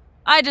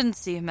 I didn't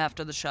see him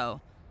after the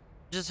show.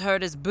 Just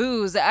heard his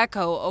boos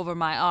echo over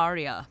my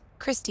aria.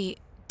 Christy,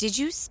 did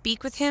you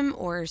speak with him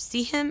or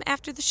see him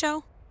after the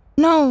show?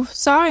 No,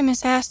 sorry,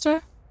 Miss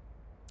Astor.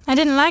 I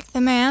didn't like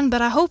the man,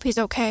 but I hope he's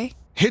okay.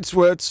 His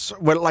words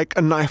were like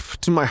a knife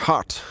to my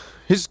heart.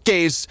 His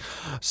gaze,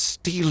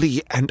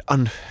 steely and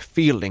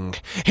unfeeling.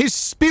 His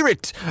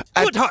spirit...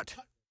 Goodhart!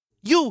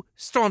 You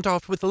stormed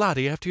off with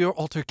Lottie after your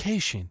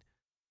altercation.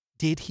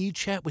 Did he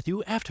chat with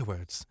you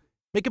afterwards?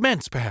 Make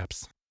amends,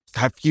 perhaps?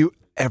 Have you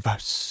ever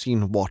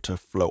seen water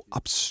flow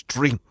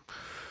upstream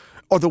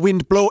or the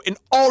wind blow in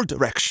all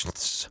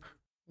directions?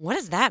 What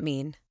does that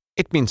mean?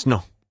 It means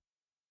no.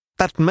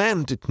 That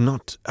man did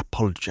not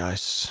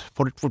apologize,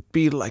 for it would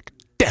be like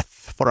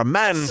death for a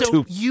man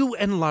So to... you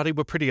and Lottie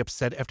were pretty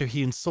upset after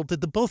he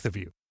insulted the both of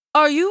you.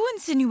 Are you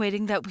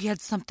insinuating that we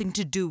had something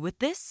to do with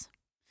this?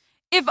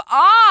 If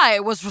I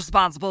was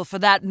responsible for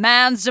that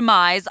man's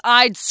demise,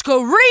 I'd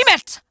scream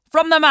it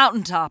from the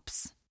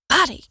mountaintops.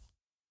 Body,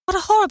 what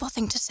a horrible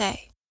thing to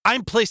say.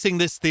 I'm placing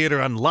this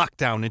theater on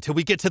lockdown until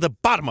we get to the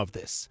bottom of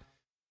this.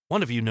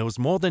 One of you knows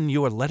more than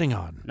you are letting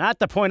on. Not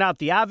to point out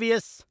the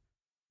obvious,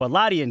 but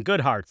Lottie and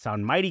Goodhart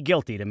sound mighty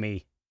guilty to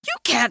me. You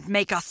can't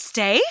make us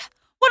stay.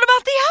 What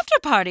about the after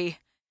party?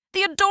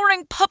 The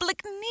adoring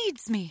public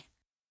needs me.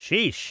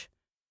 Sheesh.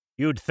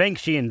 You'd think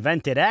she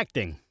invented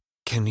acting.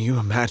 Can you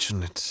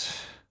imagine it?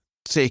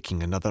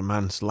 Taking another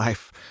man's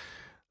life.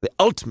 The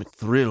ultimate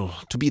thrill,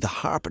 to be the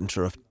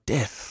harbinger of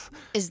death.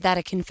 Is that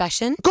a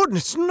confession?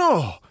 Goodness,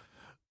 no!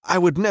 I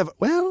would never...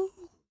 Well,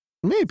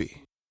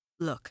 maybe.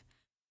 Look,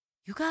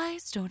 you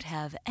guys don't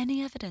have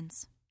any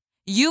evidence.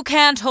 You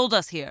can't hold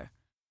us here.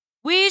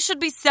 We should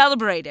be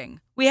celebrating.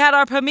 We had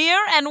our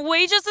premiere and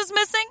Wages is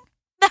missing?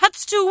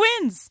 That's 2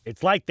 wins.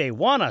 It's like they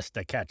want us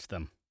to catch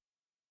them.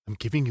 I'm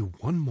giving you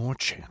one more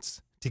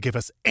chance to give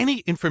us any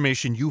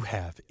information you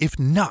have. If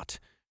not,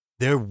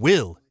 there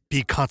will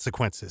be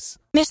consequences.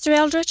 Mr.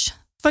 Eldridge,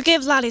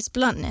 forgive Lottie's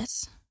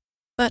bluntness,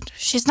 but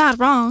she's not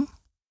wrong.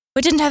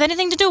 We didn't have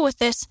anything to do with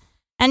this,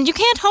 and you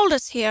can't hold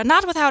us here,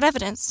 not without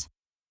evidence.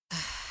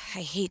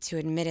 I hate to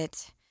admit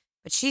it,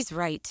 but she's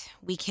right.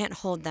 We can't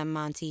hold them,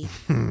 Monty.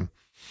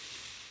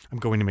 I'm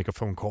going to make a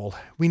phone call.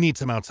 We need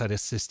some outside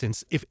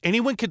assistance. If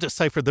anyone can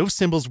decipher those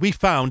symbols we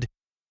found,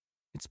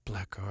 it's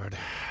Blackguard.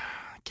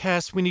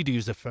 Cass, we need to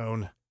use a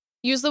phone.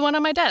 Use the one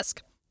on my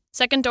desk.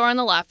 Second door on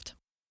the left.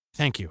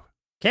 Thank you.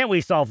 Can't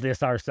we solve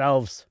this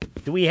ourselves?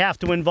 Do we have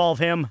to involve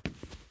him?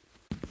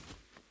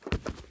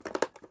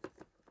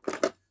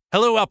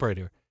 Hello,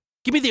 operator.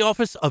 Give me the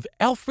office of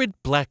Alfred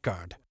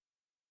Blackguard.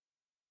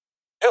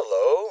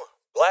 Hello.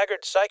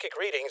 Blackguard Psychic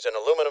Readings and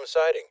Aluminum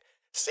Siding.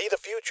 See the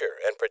future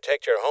and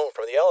protect your home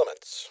from the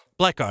elements.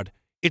 Blackguard,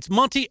 it's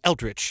Monty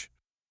Eldridge.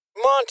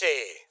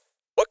 Monty!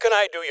 What can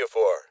I do you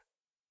for?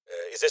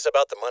 Is this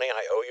about the money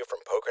I owe you from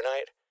poker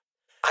night?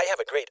 I have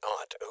a great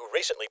aunt who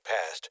recently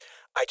passed.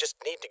 I just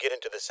need to get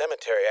into the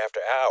cemetery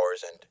after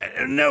hours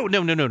and... No.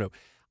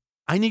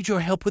 I need your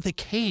help with a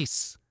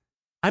case.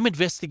 I'm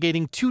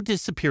investigating 2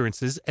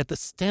 disappearances at the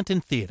Stanton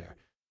Theater.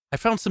 I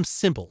found some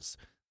symbols,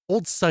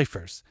 old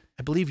ciphers.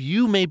 I believe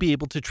you may be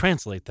able to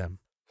translate them.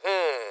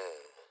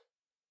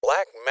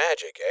 Black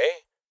magic,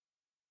 eh?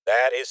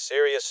 That is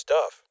serious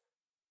stuff.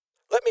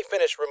 Let me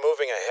finish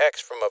removing a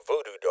hex from a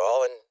voodoo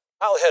doll and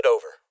I'll head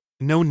over.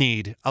 No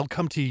need. I'll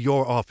come to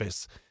your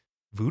office.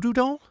 Voodoo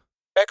doll?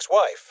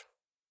 Ex-wife.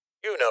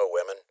 You know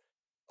women.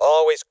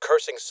 Always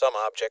cursing some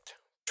object,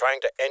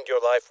 trying to end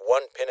your life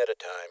one pin at a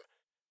time,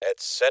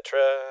 etc.,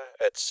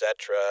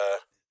 etc.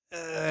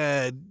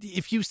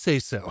 If you say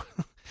so.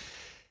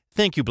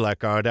 Thank you,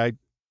 Blackguard. I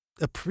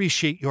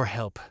appreciate your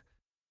help.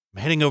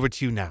 I'm heading over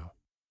to you now.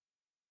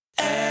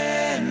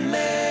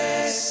 Endless.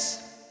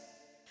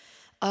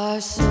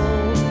 Our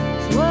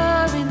souls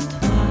were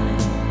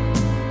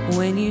entwined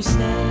when you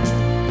said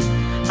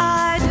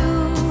I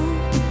do,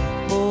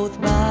 both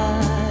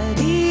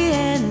body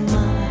and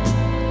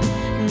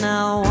mind.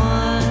 Now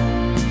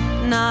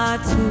one,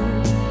 not 2.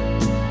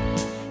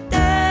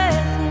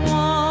 Death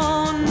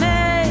won't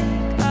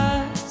make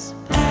us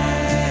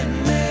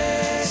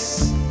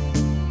endless.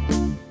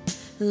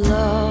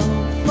 Love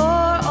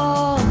for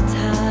all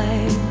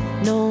time,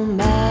 no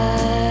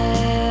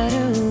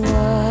matter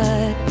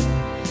what.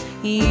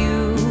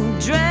 You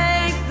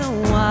drank the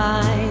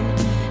wine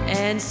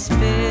and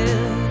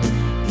spilled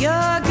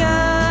your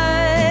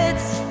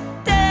guts.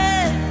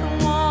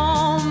 Death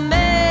won't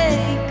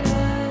make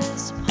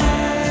us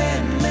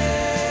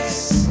endless.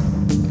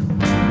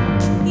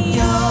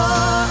 You're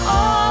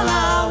all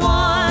I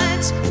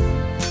want,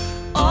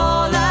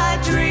 all I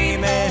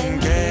dream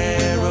and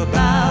care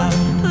about.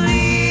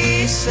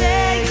 Please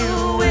say you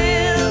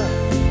will,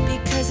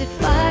 because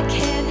if I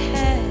can't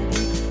have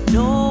it,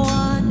 no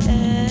one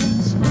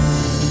else will.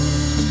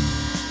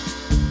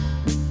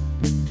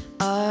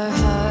 Our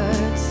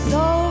hearts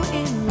so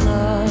in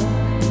love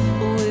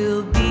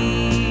will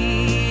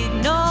be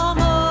no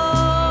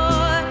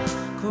more.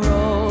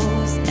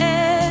 Crows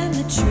and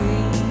the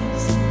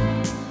trees,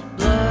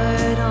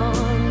 blood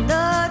on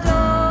the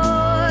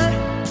door.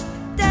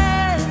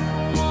 Death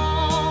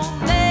won't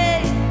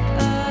make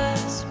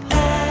us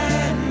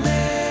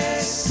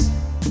endless.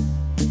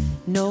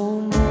 No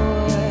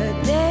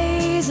more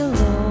days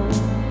alone,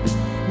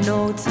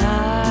 no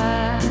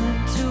time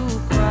to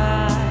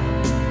cry,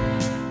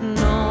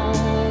 no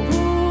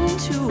room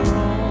to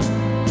roam.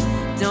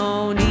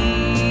 Don't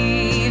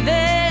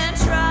even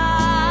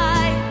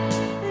try.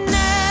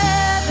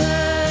 Never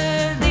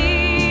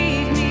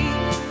leave me.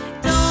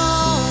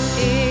 Don't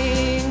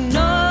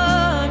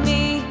ignore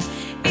me.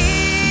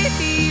 If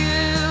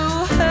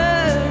you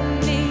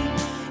hurt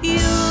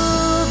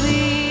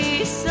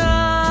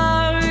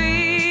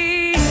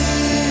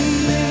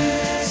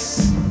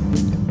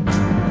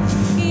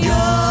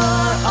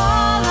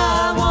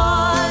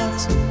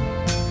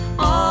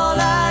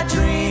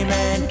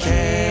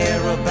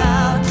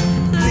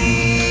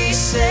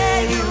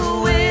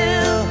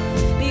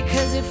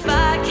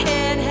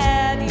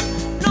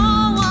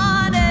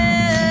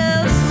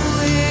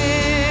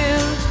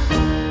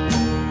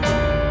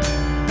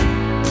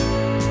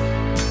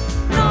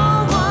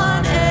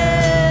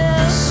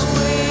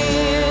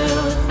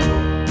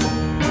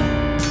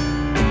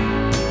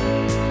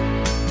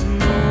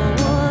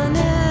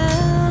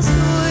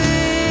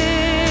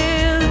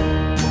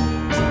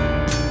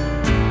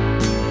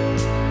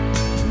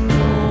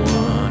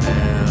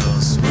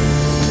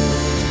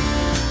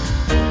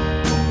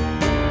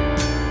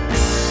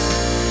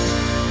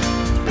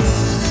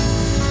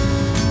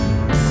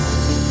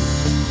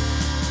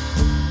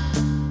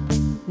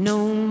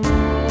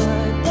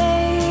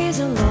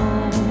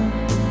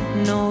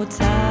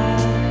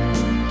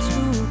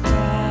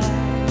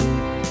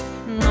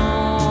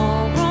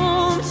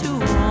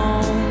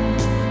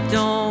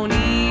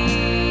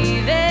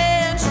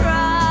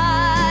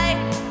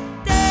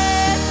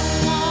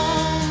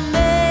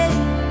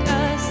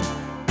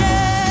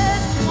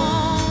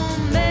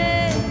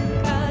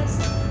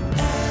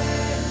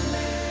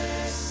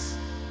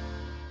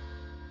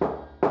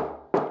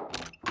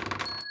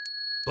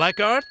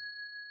Blackguard?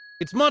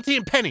 It's Monty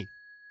and Penny.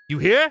 You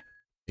here?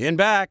 In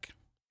back.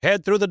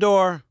 Head through the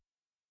door.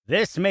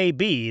 This may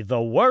be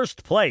the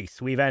worst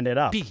place we've ended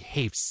up.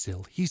 Behave,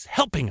 Sil. He's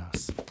helping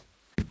us.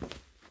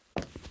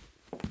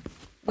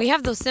 We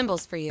have those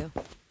symbols for you.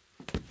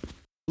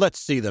 Let's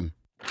see them.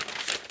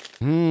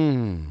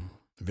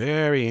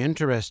 Very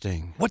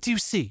interesting. What do you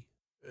see?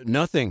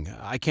 Nothing.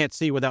 I can't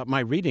see without my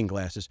reading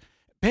glasses.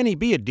 Penny,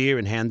 be a dear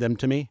and hand them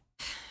to me.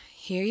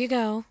 Here you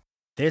go.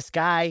 This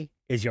guy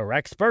is your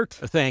expert?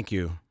 Thank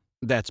you.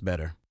 That's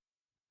better.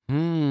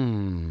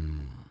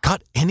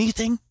 Got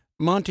anything?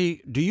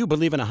 Monty, do you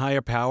believe in a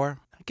higher power?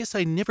 I guess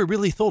I never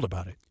really thought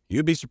about it.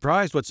 You'd be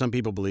surprised what some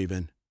people believe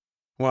in.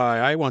 Why,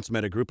 I once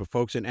met a group of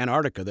folks in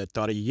Antarctica that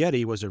thought a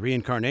Yeti was a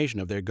reincarnation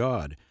of their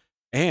god.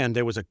 And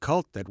there was a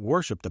cult that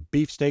worshipped a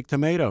beefsteak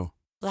tomato.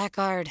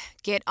 Blackguard,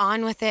 get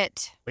on with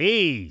it.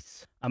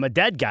 Please. I'm a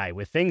dead guy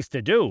with things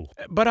to do.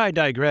 But I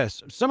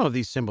digress. Some of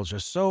these symbols are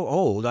so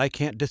old I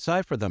can't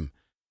decipher them.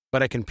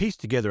 But I can piece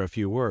together a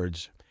few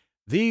words.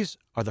 These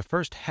are the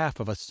first half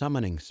of a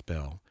summoning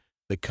spell.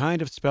 The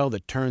kind of spell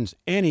that turns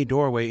any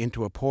doorway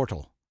into a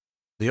portal.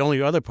 The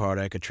only other part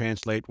I could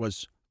translate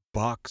was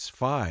Box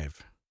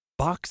 5.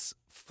 Box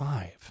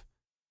 5.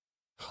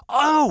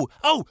 Oh,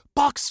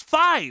 Box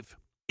 5!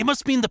 It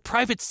must be in the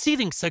private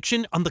seating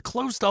section on the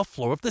closed-off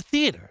floor of the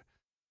theater.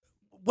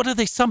 What are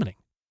they summoning?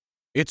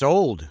 It's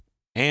old.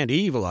 And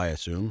evil, I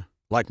assume.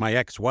 Like my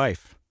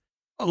ex-wife.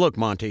 Look,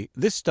 Monty,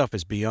 this stuff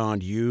is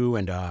beyond you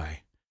and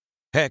I.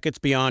 Heck, it's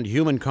beyond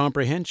human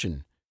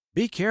comprehension.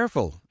 Be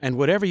careful, and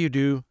whatever you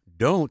do,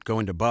 don't go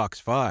into Box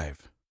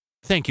 5.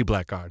 Thank you,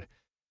 Blackguard.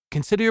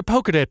 Consider your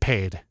poker debt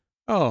paid.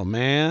 Oh,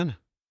 man.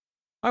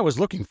 I was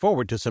looking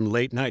forward to some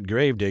late-night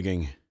grave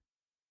digging.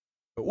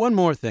 But one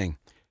more thing.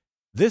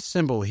 This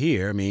symbol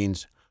here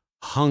means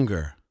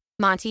hunger.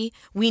 Monty,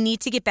 we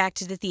need to get back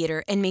to the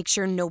theater and make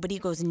sure nobody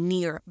goes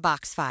near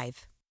Box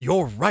 5.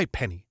 You're right,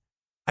 Penny.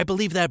 I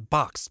believe that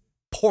box,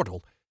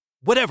 portal,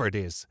 whatever it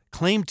is,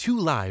 claimed 2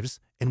 lives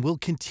and will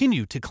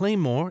continue to claim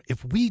more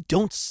if we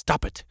don't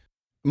stop it.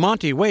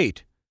 Monty,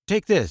 wait.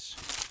 Take this.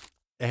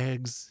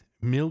 Eggs,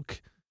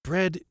 milk,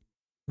 bread.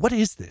 What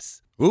is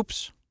this?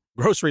 Oops.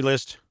 Grocery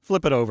list.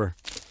 Flip it over.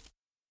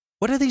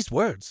 What are these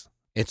words?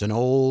 It's an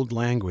old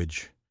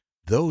language.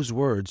 Those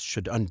words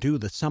should undo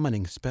the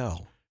summoning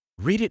spell.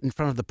 Read it in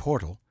front of the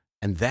portal,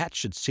 and that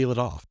should seal it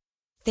off.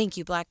 Thank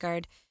you,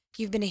 Blackguard.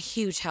 You've been a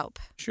huge help.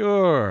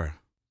 Sure.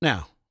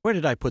 Now, where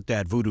did I put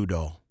that voodoo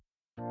doll?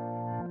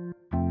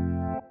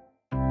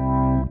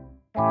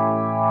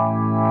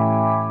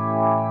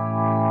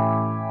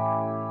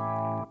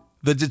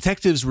 The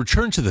detectives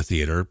return to the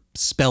theater,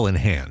 spell in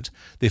hand.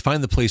 They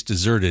find the place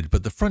deserted,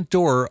 but the front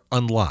door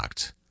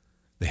unlocked.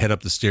 They head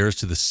up the stairs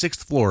to the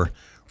 6th floor,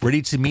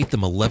 ready to meet the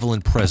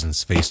malevolent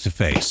presence face to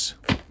face.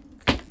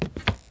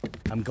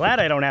 I'm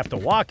glad I don't have to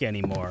walk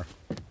anymore.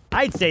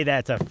 I'd say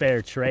that's a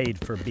fair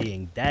trade for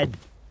being dead.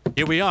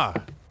 Here we are,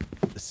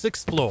 the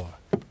 6th floor.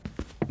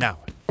 Now,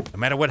 no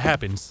matter what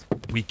happens,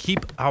 we keep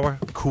our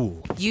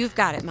cool. You've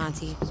got it,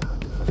 Monty.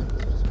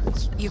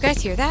 You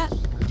guys hear that?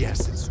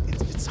 Yes,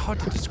 it's hard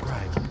to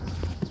describe.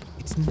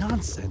 It's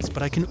nonsense,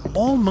 but I can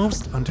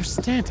almost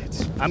understand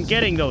it. I'm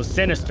getting those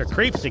sinister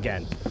creeps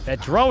again. That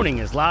droning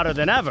is louder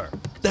than ever.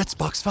 That's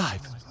Box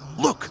 5.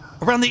 Look,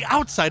 around the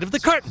outside of the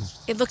curtain.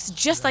 It looks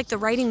just like the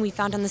writing we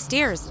found on the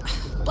stairs.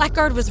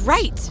 Blackguard was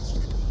right.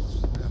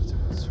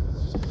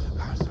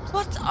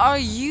 What are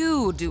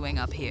you doing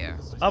up here?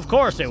 Of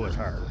course it was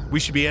her. We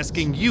should be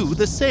asking you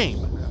the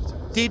same.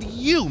 Did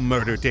you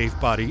murder Dave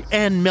Body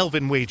and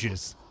Melvin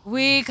Wages?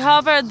 We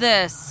covered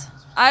this.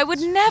 I would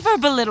never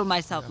belittle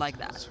myself like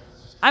that.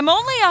 I'm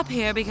only up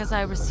here because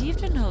I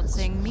received a note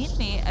saying meet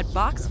me at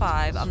Box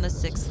 5 on the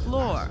 6th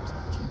floor.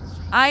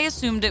 I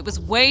assumed it was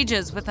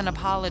Wages with an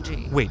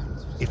apology. Wait,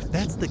 if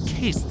that's the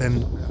case,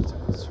 then...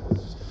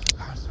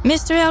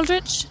 Mr.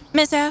 Eldridge?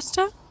 Miss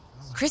Astor?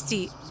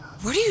 Christy,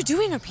 what are you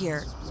doing up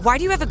here? Why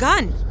do you have a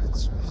gun?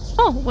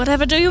 Oh,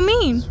 whatever do you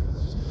mean?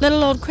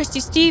 Little old Christy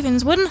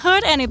Stevens wouldn't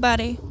hurt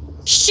anybody.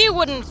 She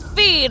wouldn't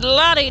feed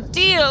Lottie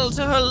Deal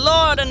to her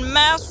lord and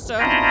master.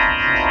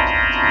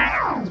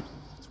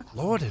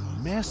 Lord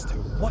and Master,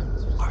 what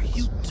are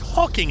you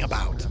talking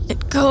about?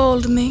 It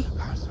called me.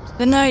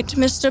 The night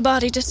Mr.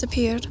 Body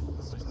disappeared.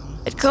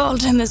 It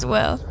called him as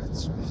well.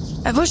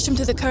 I pushed him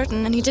through the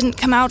curtain and he didn't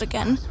come out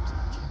again.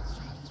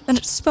 Then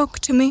it spoke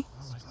to me.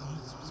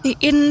 The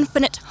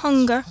infinite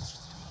hunger.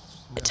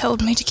 It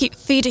told me to keep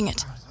feeding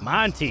it.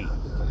 Monty,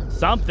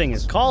 something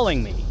is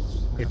calling me.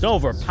 It's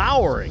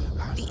overpowering.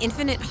 The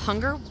infinite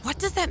hunger? What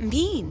does that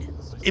mean?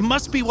 It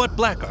must be what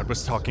Blackguard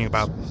was talking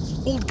about.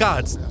 Old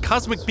gods,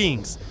 cosmic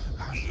beings.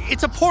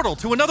 It's a portal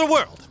to another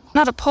world.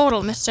 Not a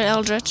portal, Mr.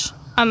 Eldridge.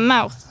 A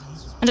mouth.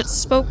 And it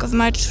spoke of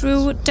my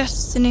true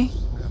destiny.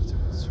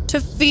 To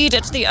feed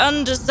it the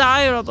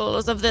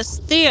undesirables of this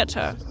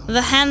theater.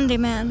 The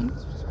handyman,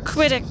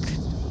 critic,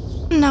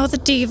 now the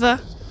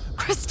diva.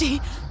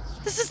 Christy,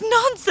 this is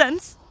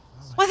nonsense.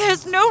 Why,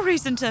 there's no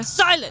reason to...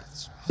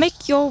 Silence!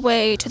 Make your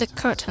way to the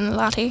curtain,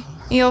 Lottie.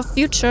 Your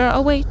future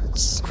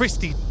awaits.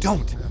 Christy,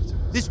 don't.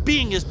 This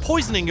being is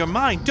poisoning your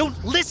mind.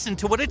 Don't listen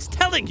to what it's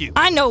telling you.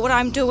 I know what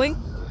I'm doing.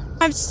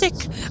 I'm sick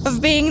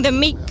of being the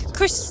meek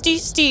Christy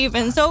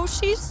Stevens. Oh,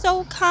 she's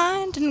so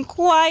kind and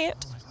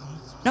quiet.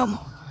 No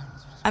more.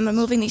 I'm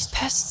removing these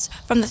pests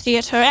from the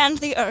theater and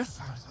the earth.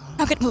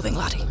 Now get moving,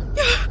 Lottie.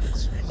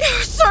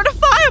 You're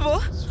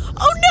certifiable.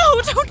 Oh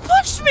no, don't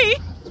push me.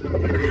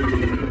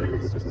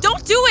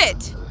 Don't do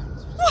it!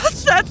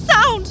 What's that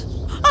sound?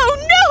 Oh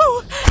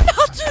no,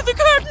 not through the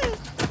curtain.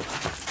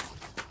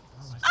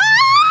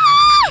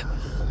 Ah!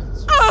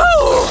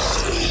 Oh!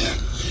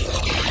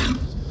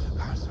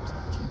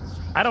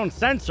 I don't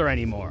sense her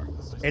anymore.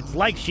 It's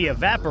like she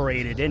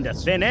evaporated into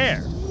thin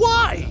air.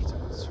 Why?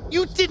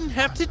 You didn't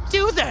have to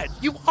do that.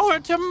 You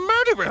aren't a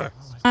murderer.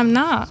 I'm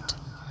not.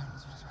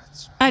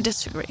 I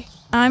disagree.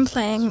 I'm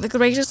playing the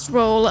greatest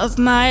role of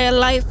my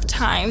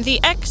lifetime, the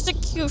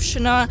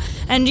executioner,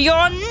 and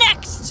you're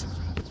next!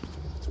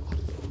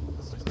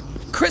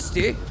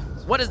 Christy,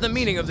 what is the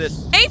meaning of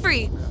this?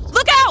 Avery,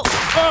 look out!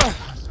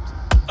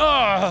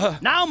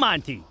 Now,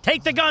 Monty,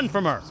 take the gun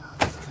from her.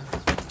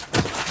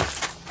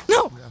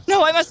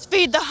 No, I must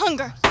feed the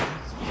hunger.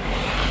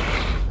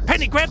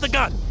 Penny, grab the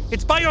gun.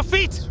 It's by your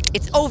feet.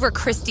 It's over,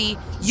 Christy.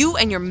 You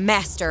and your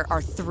master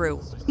are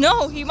through.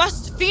 No, he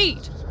must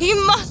feed. He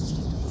must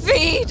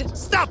feed.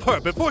 Stop her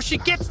before she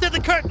gets to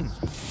the curtain.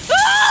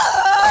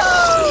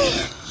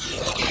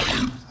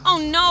 Oh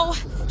no,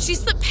 she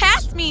slipped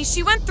past me.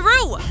 She went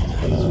through.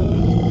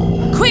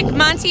 Quick,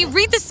 Monty,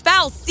 read the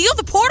spell. Seal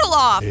the portal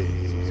off.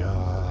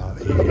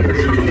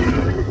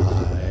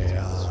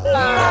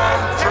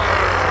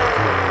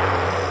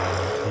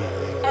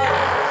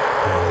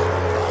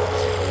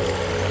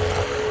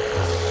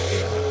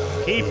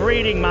 Keep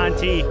reading,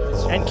 Monty,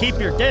 and keep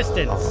your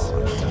distance.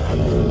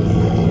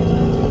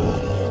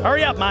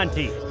 Hurry up,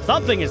 Monty.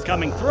 Something is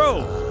coming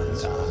through.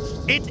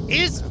 It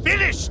is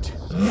finished.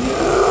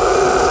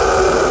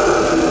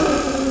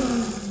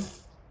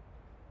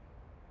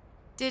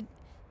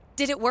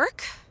 Did it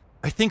work?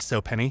 I think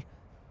so, Penny.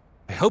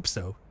 I hope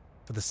so,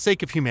 for the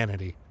sake of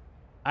humanity.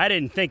 I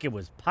didn't think it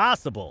was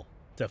possible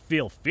to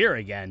feel fear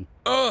again.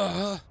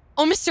 Oh,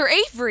 Mr.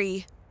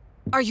 Avery,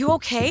 are you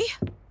okay?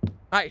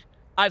 I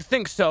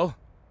think so.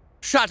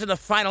 Shot in the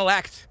final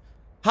act.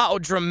 How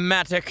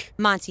dramatic.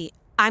 Monty,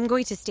 I'm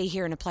going to stay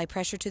here and apply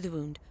pressure to the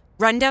wound.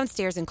 Run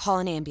downstairs and call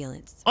an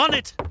ambulance. On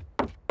it!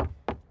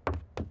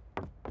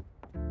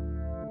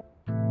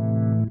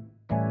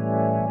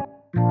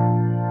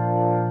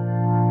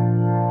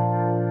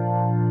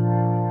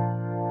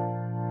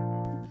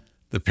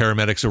 The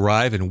paramedics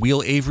arrive and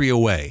wheel Avery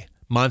away.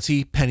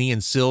 Monty, Penny,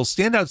 and Syl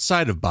stand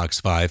outside of Box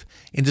 5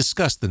 and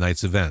discuss the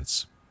night's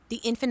events. The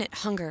infinite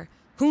hunger.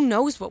 Who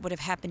knows what would have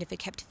happened if it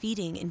kept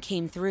feeding and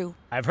came through?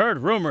 I've heard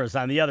rumors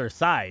on the other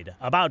side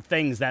about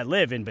things that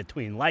live in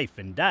between life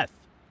and death.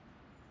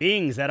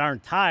 Beings that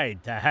aren't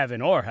tied to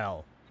heaven or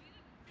hell.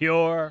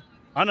 Pure,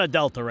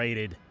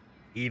 unadulterated,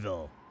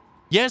 evil.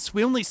 Yes,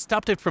 we only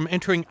stopped it from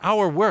entering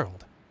our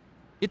world.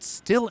 It's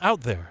still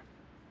out there.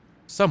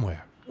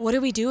 Somewhere. What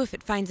do we do if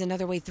it finds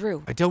another way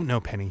through? I don't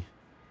know, Penny.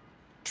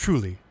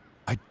 Truly,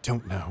 I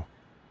don't know.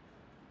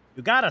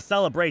 You gotta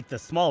celebrate the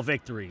small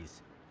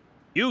victories.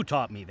 You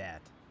taught me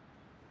that.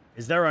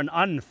 Is there an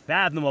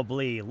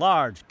unfathomably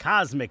large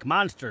cosmic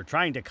monster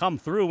trying to come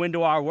through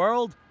into our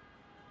world?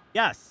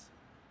 Yes.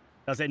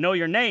 Does it know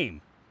your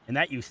name and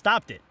that you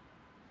stopped it?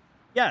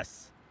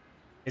 Yes.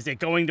 Is it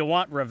going to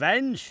want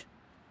revenge?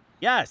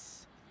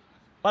 Yes.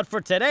 But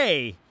for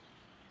today,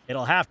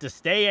 it'll have to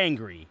stay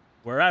angry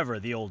wherever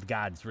the old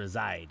gods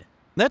reside.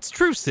 That's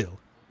true, Syl.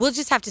 We'll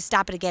just have to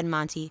stop it again,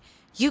 Monty.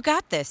 You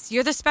got this.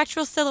 You're the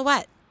spectral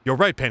silhouette. You're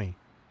right, Penny.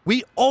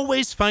 We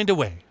always find a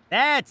way.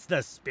 That's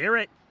the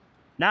spirit.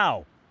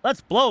 Now,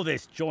 let's blow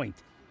this joint.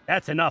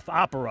 That's enough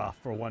opera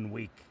for 1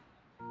 week.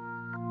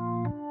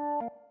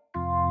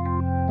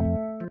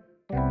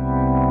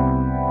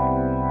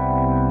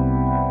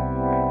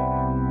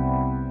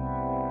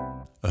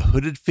 A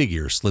hooded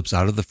figure slips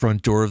out of the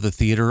front door of the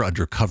theater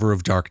under cover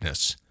of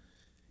darkness.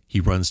 He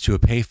runs to a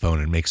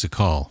payphone and makes a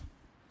call.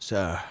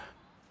 Sir,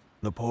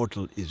 the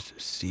portal is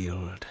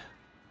sealed.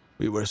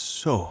 We were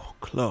so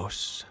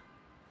close.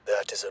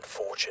 That is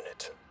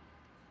unfortunate.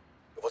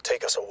 It will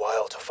take us a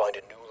while to find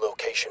a new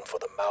location for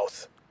the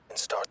mouth and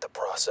start the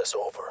process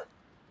over.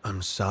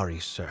 I'm sorry,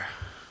 sir.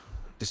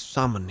 The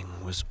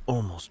summoning was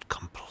almost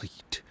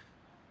complete.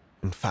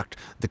 In fact,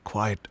 the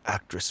quiet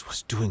actress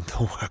was doing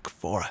the work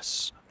for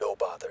us. No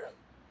bother.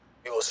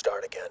 We will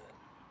start again.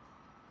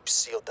 Who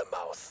sealed the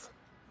mouth?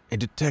 A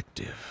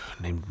detective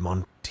named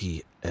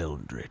Monty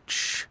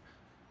Eldridge,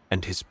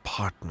 and his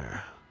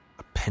partner,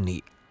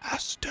 Penny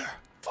Astor.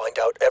 Find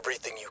out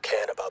everything you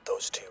can about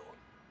those two.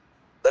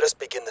 Let us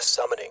begin the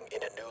summoning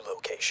in a new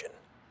location,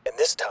 and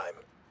this time,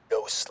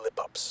 no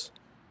slip-ups.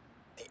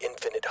 The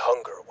infinite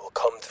hunger will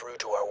come through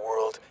to our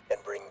world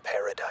and bring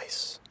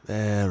paradise.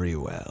 Very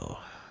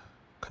well.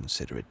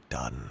 Consider it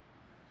done.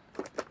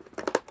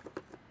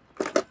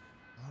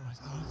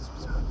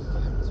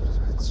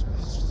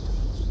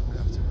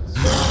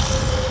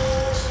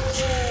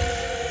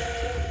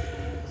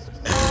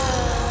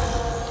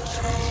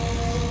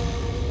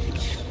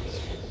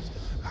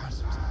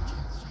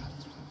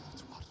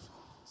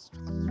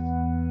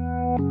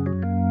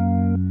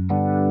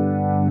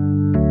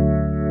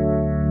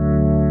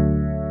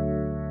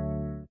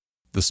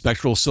 The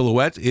Spectral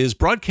Silhouette is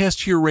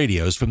broadcast to your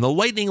radios from the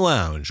Lightning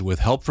Lounge with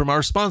help from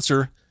our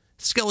sponsor,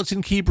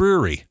 Skeleton Key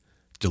Brewery.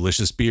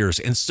 Delicious beers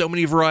in so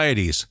many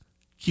varieties.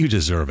 You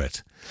deserve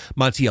it.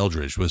 Monty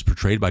Eldridge was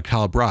portrayed by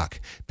Kyle Brock,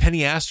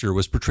 Penny Astor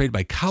was portrayed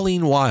by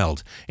Colleen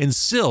Wilde, and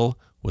Syl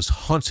was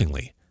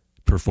hauntingly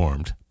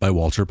performed by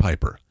Walter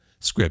Piper.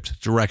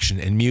 Script, direction,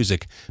 and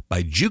music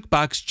by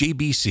Jukebox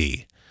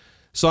JBC.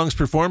 Songs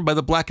performed by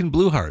the Black and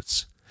Blue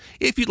Hearts.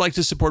 If you'd like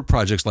to support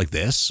projects like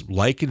this,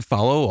 like and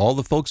follow all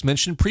the folks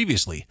mentioned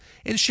previously,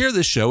 and share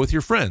this show with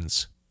your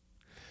friends.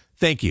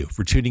 Thank you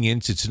for tuning in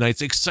to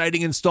tonight's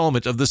exciting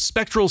installment of The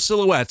Spectral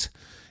Silhouette,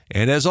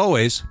 and as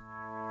always,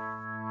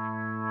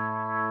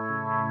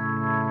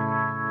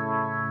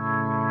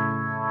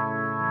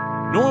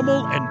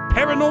 Normal and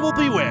paranormal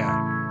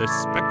beware. The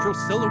Spectral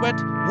Silhouette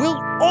will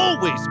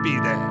always be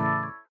there.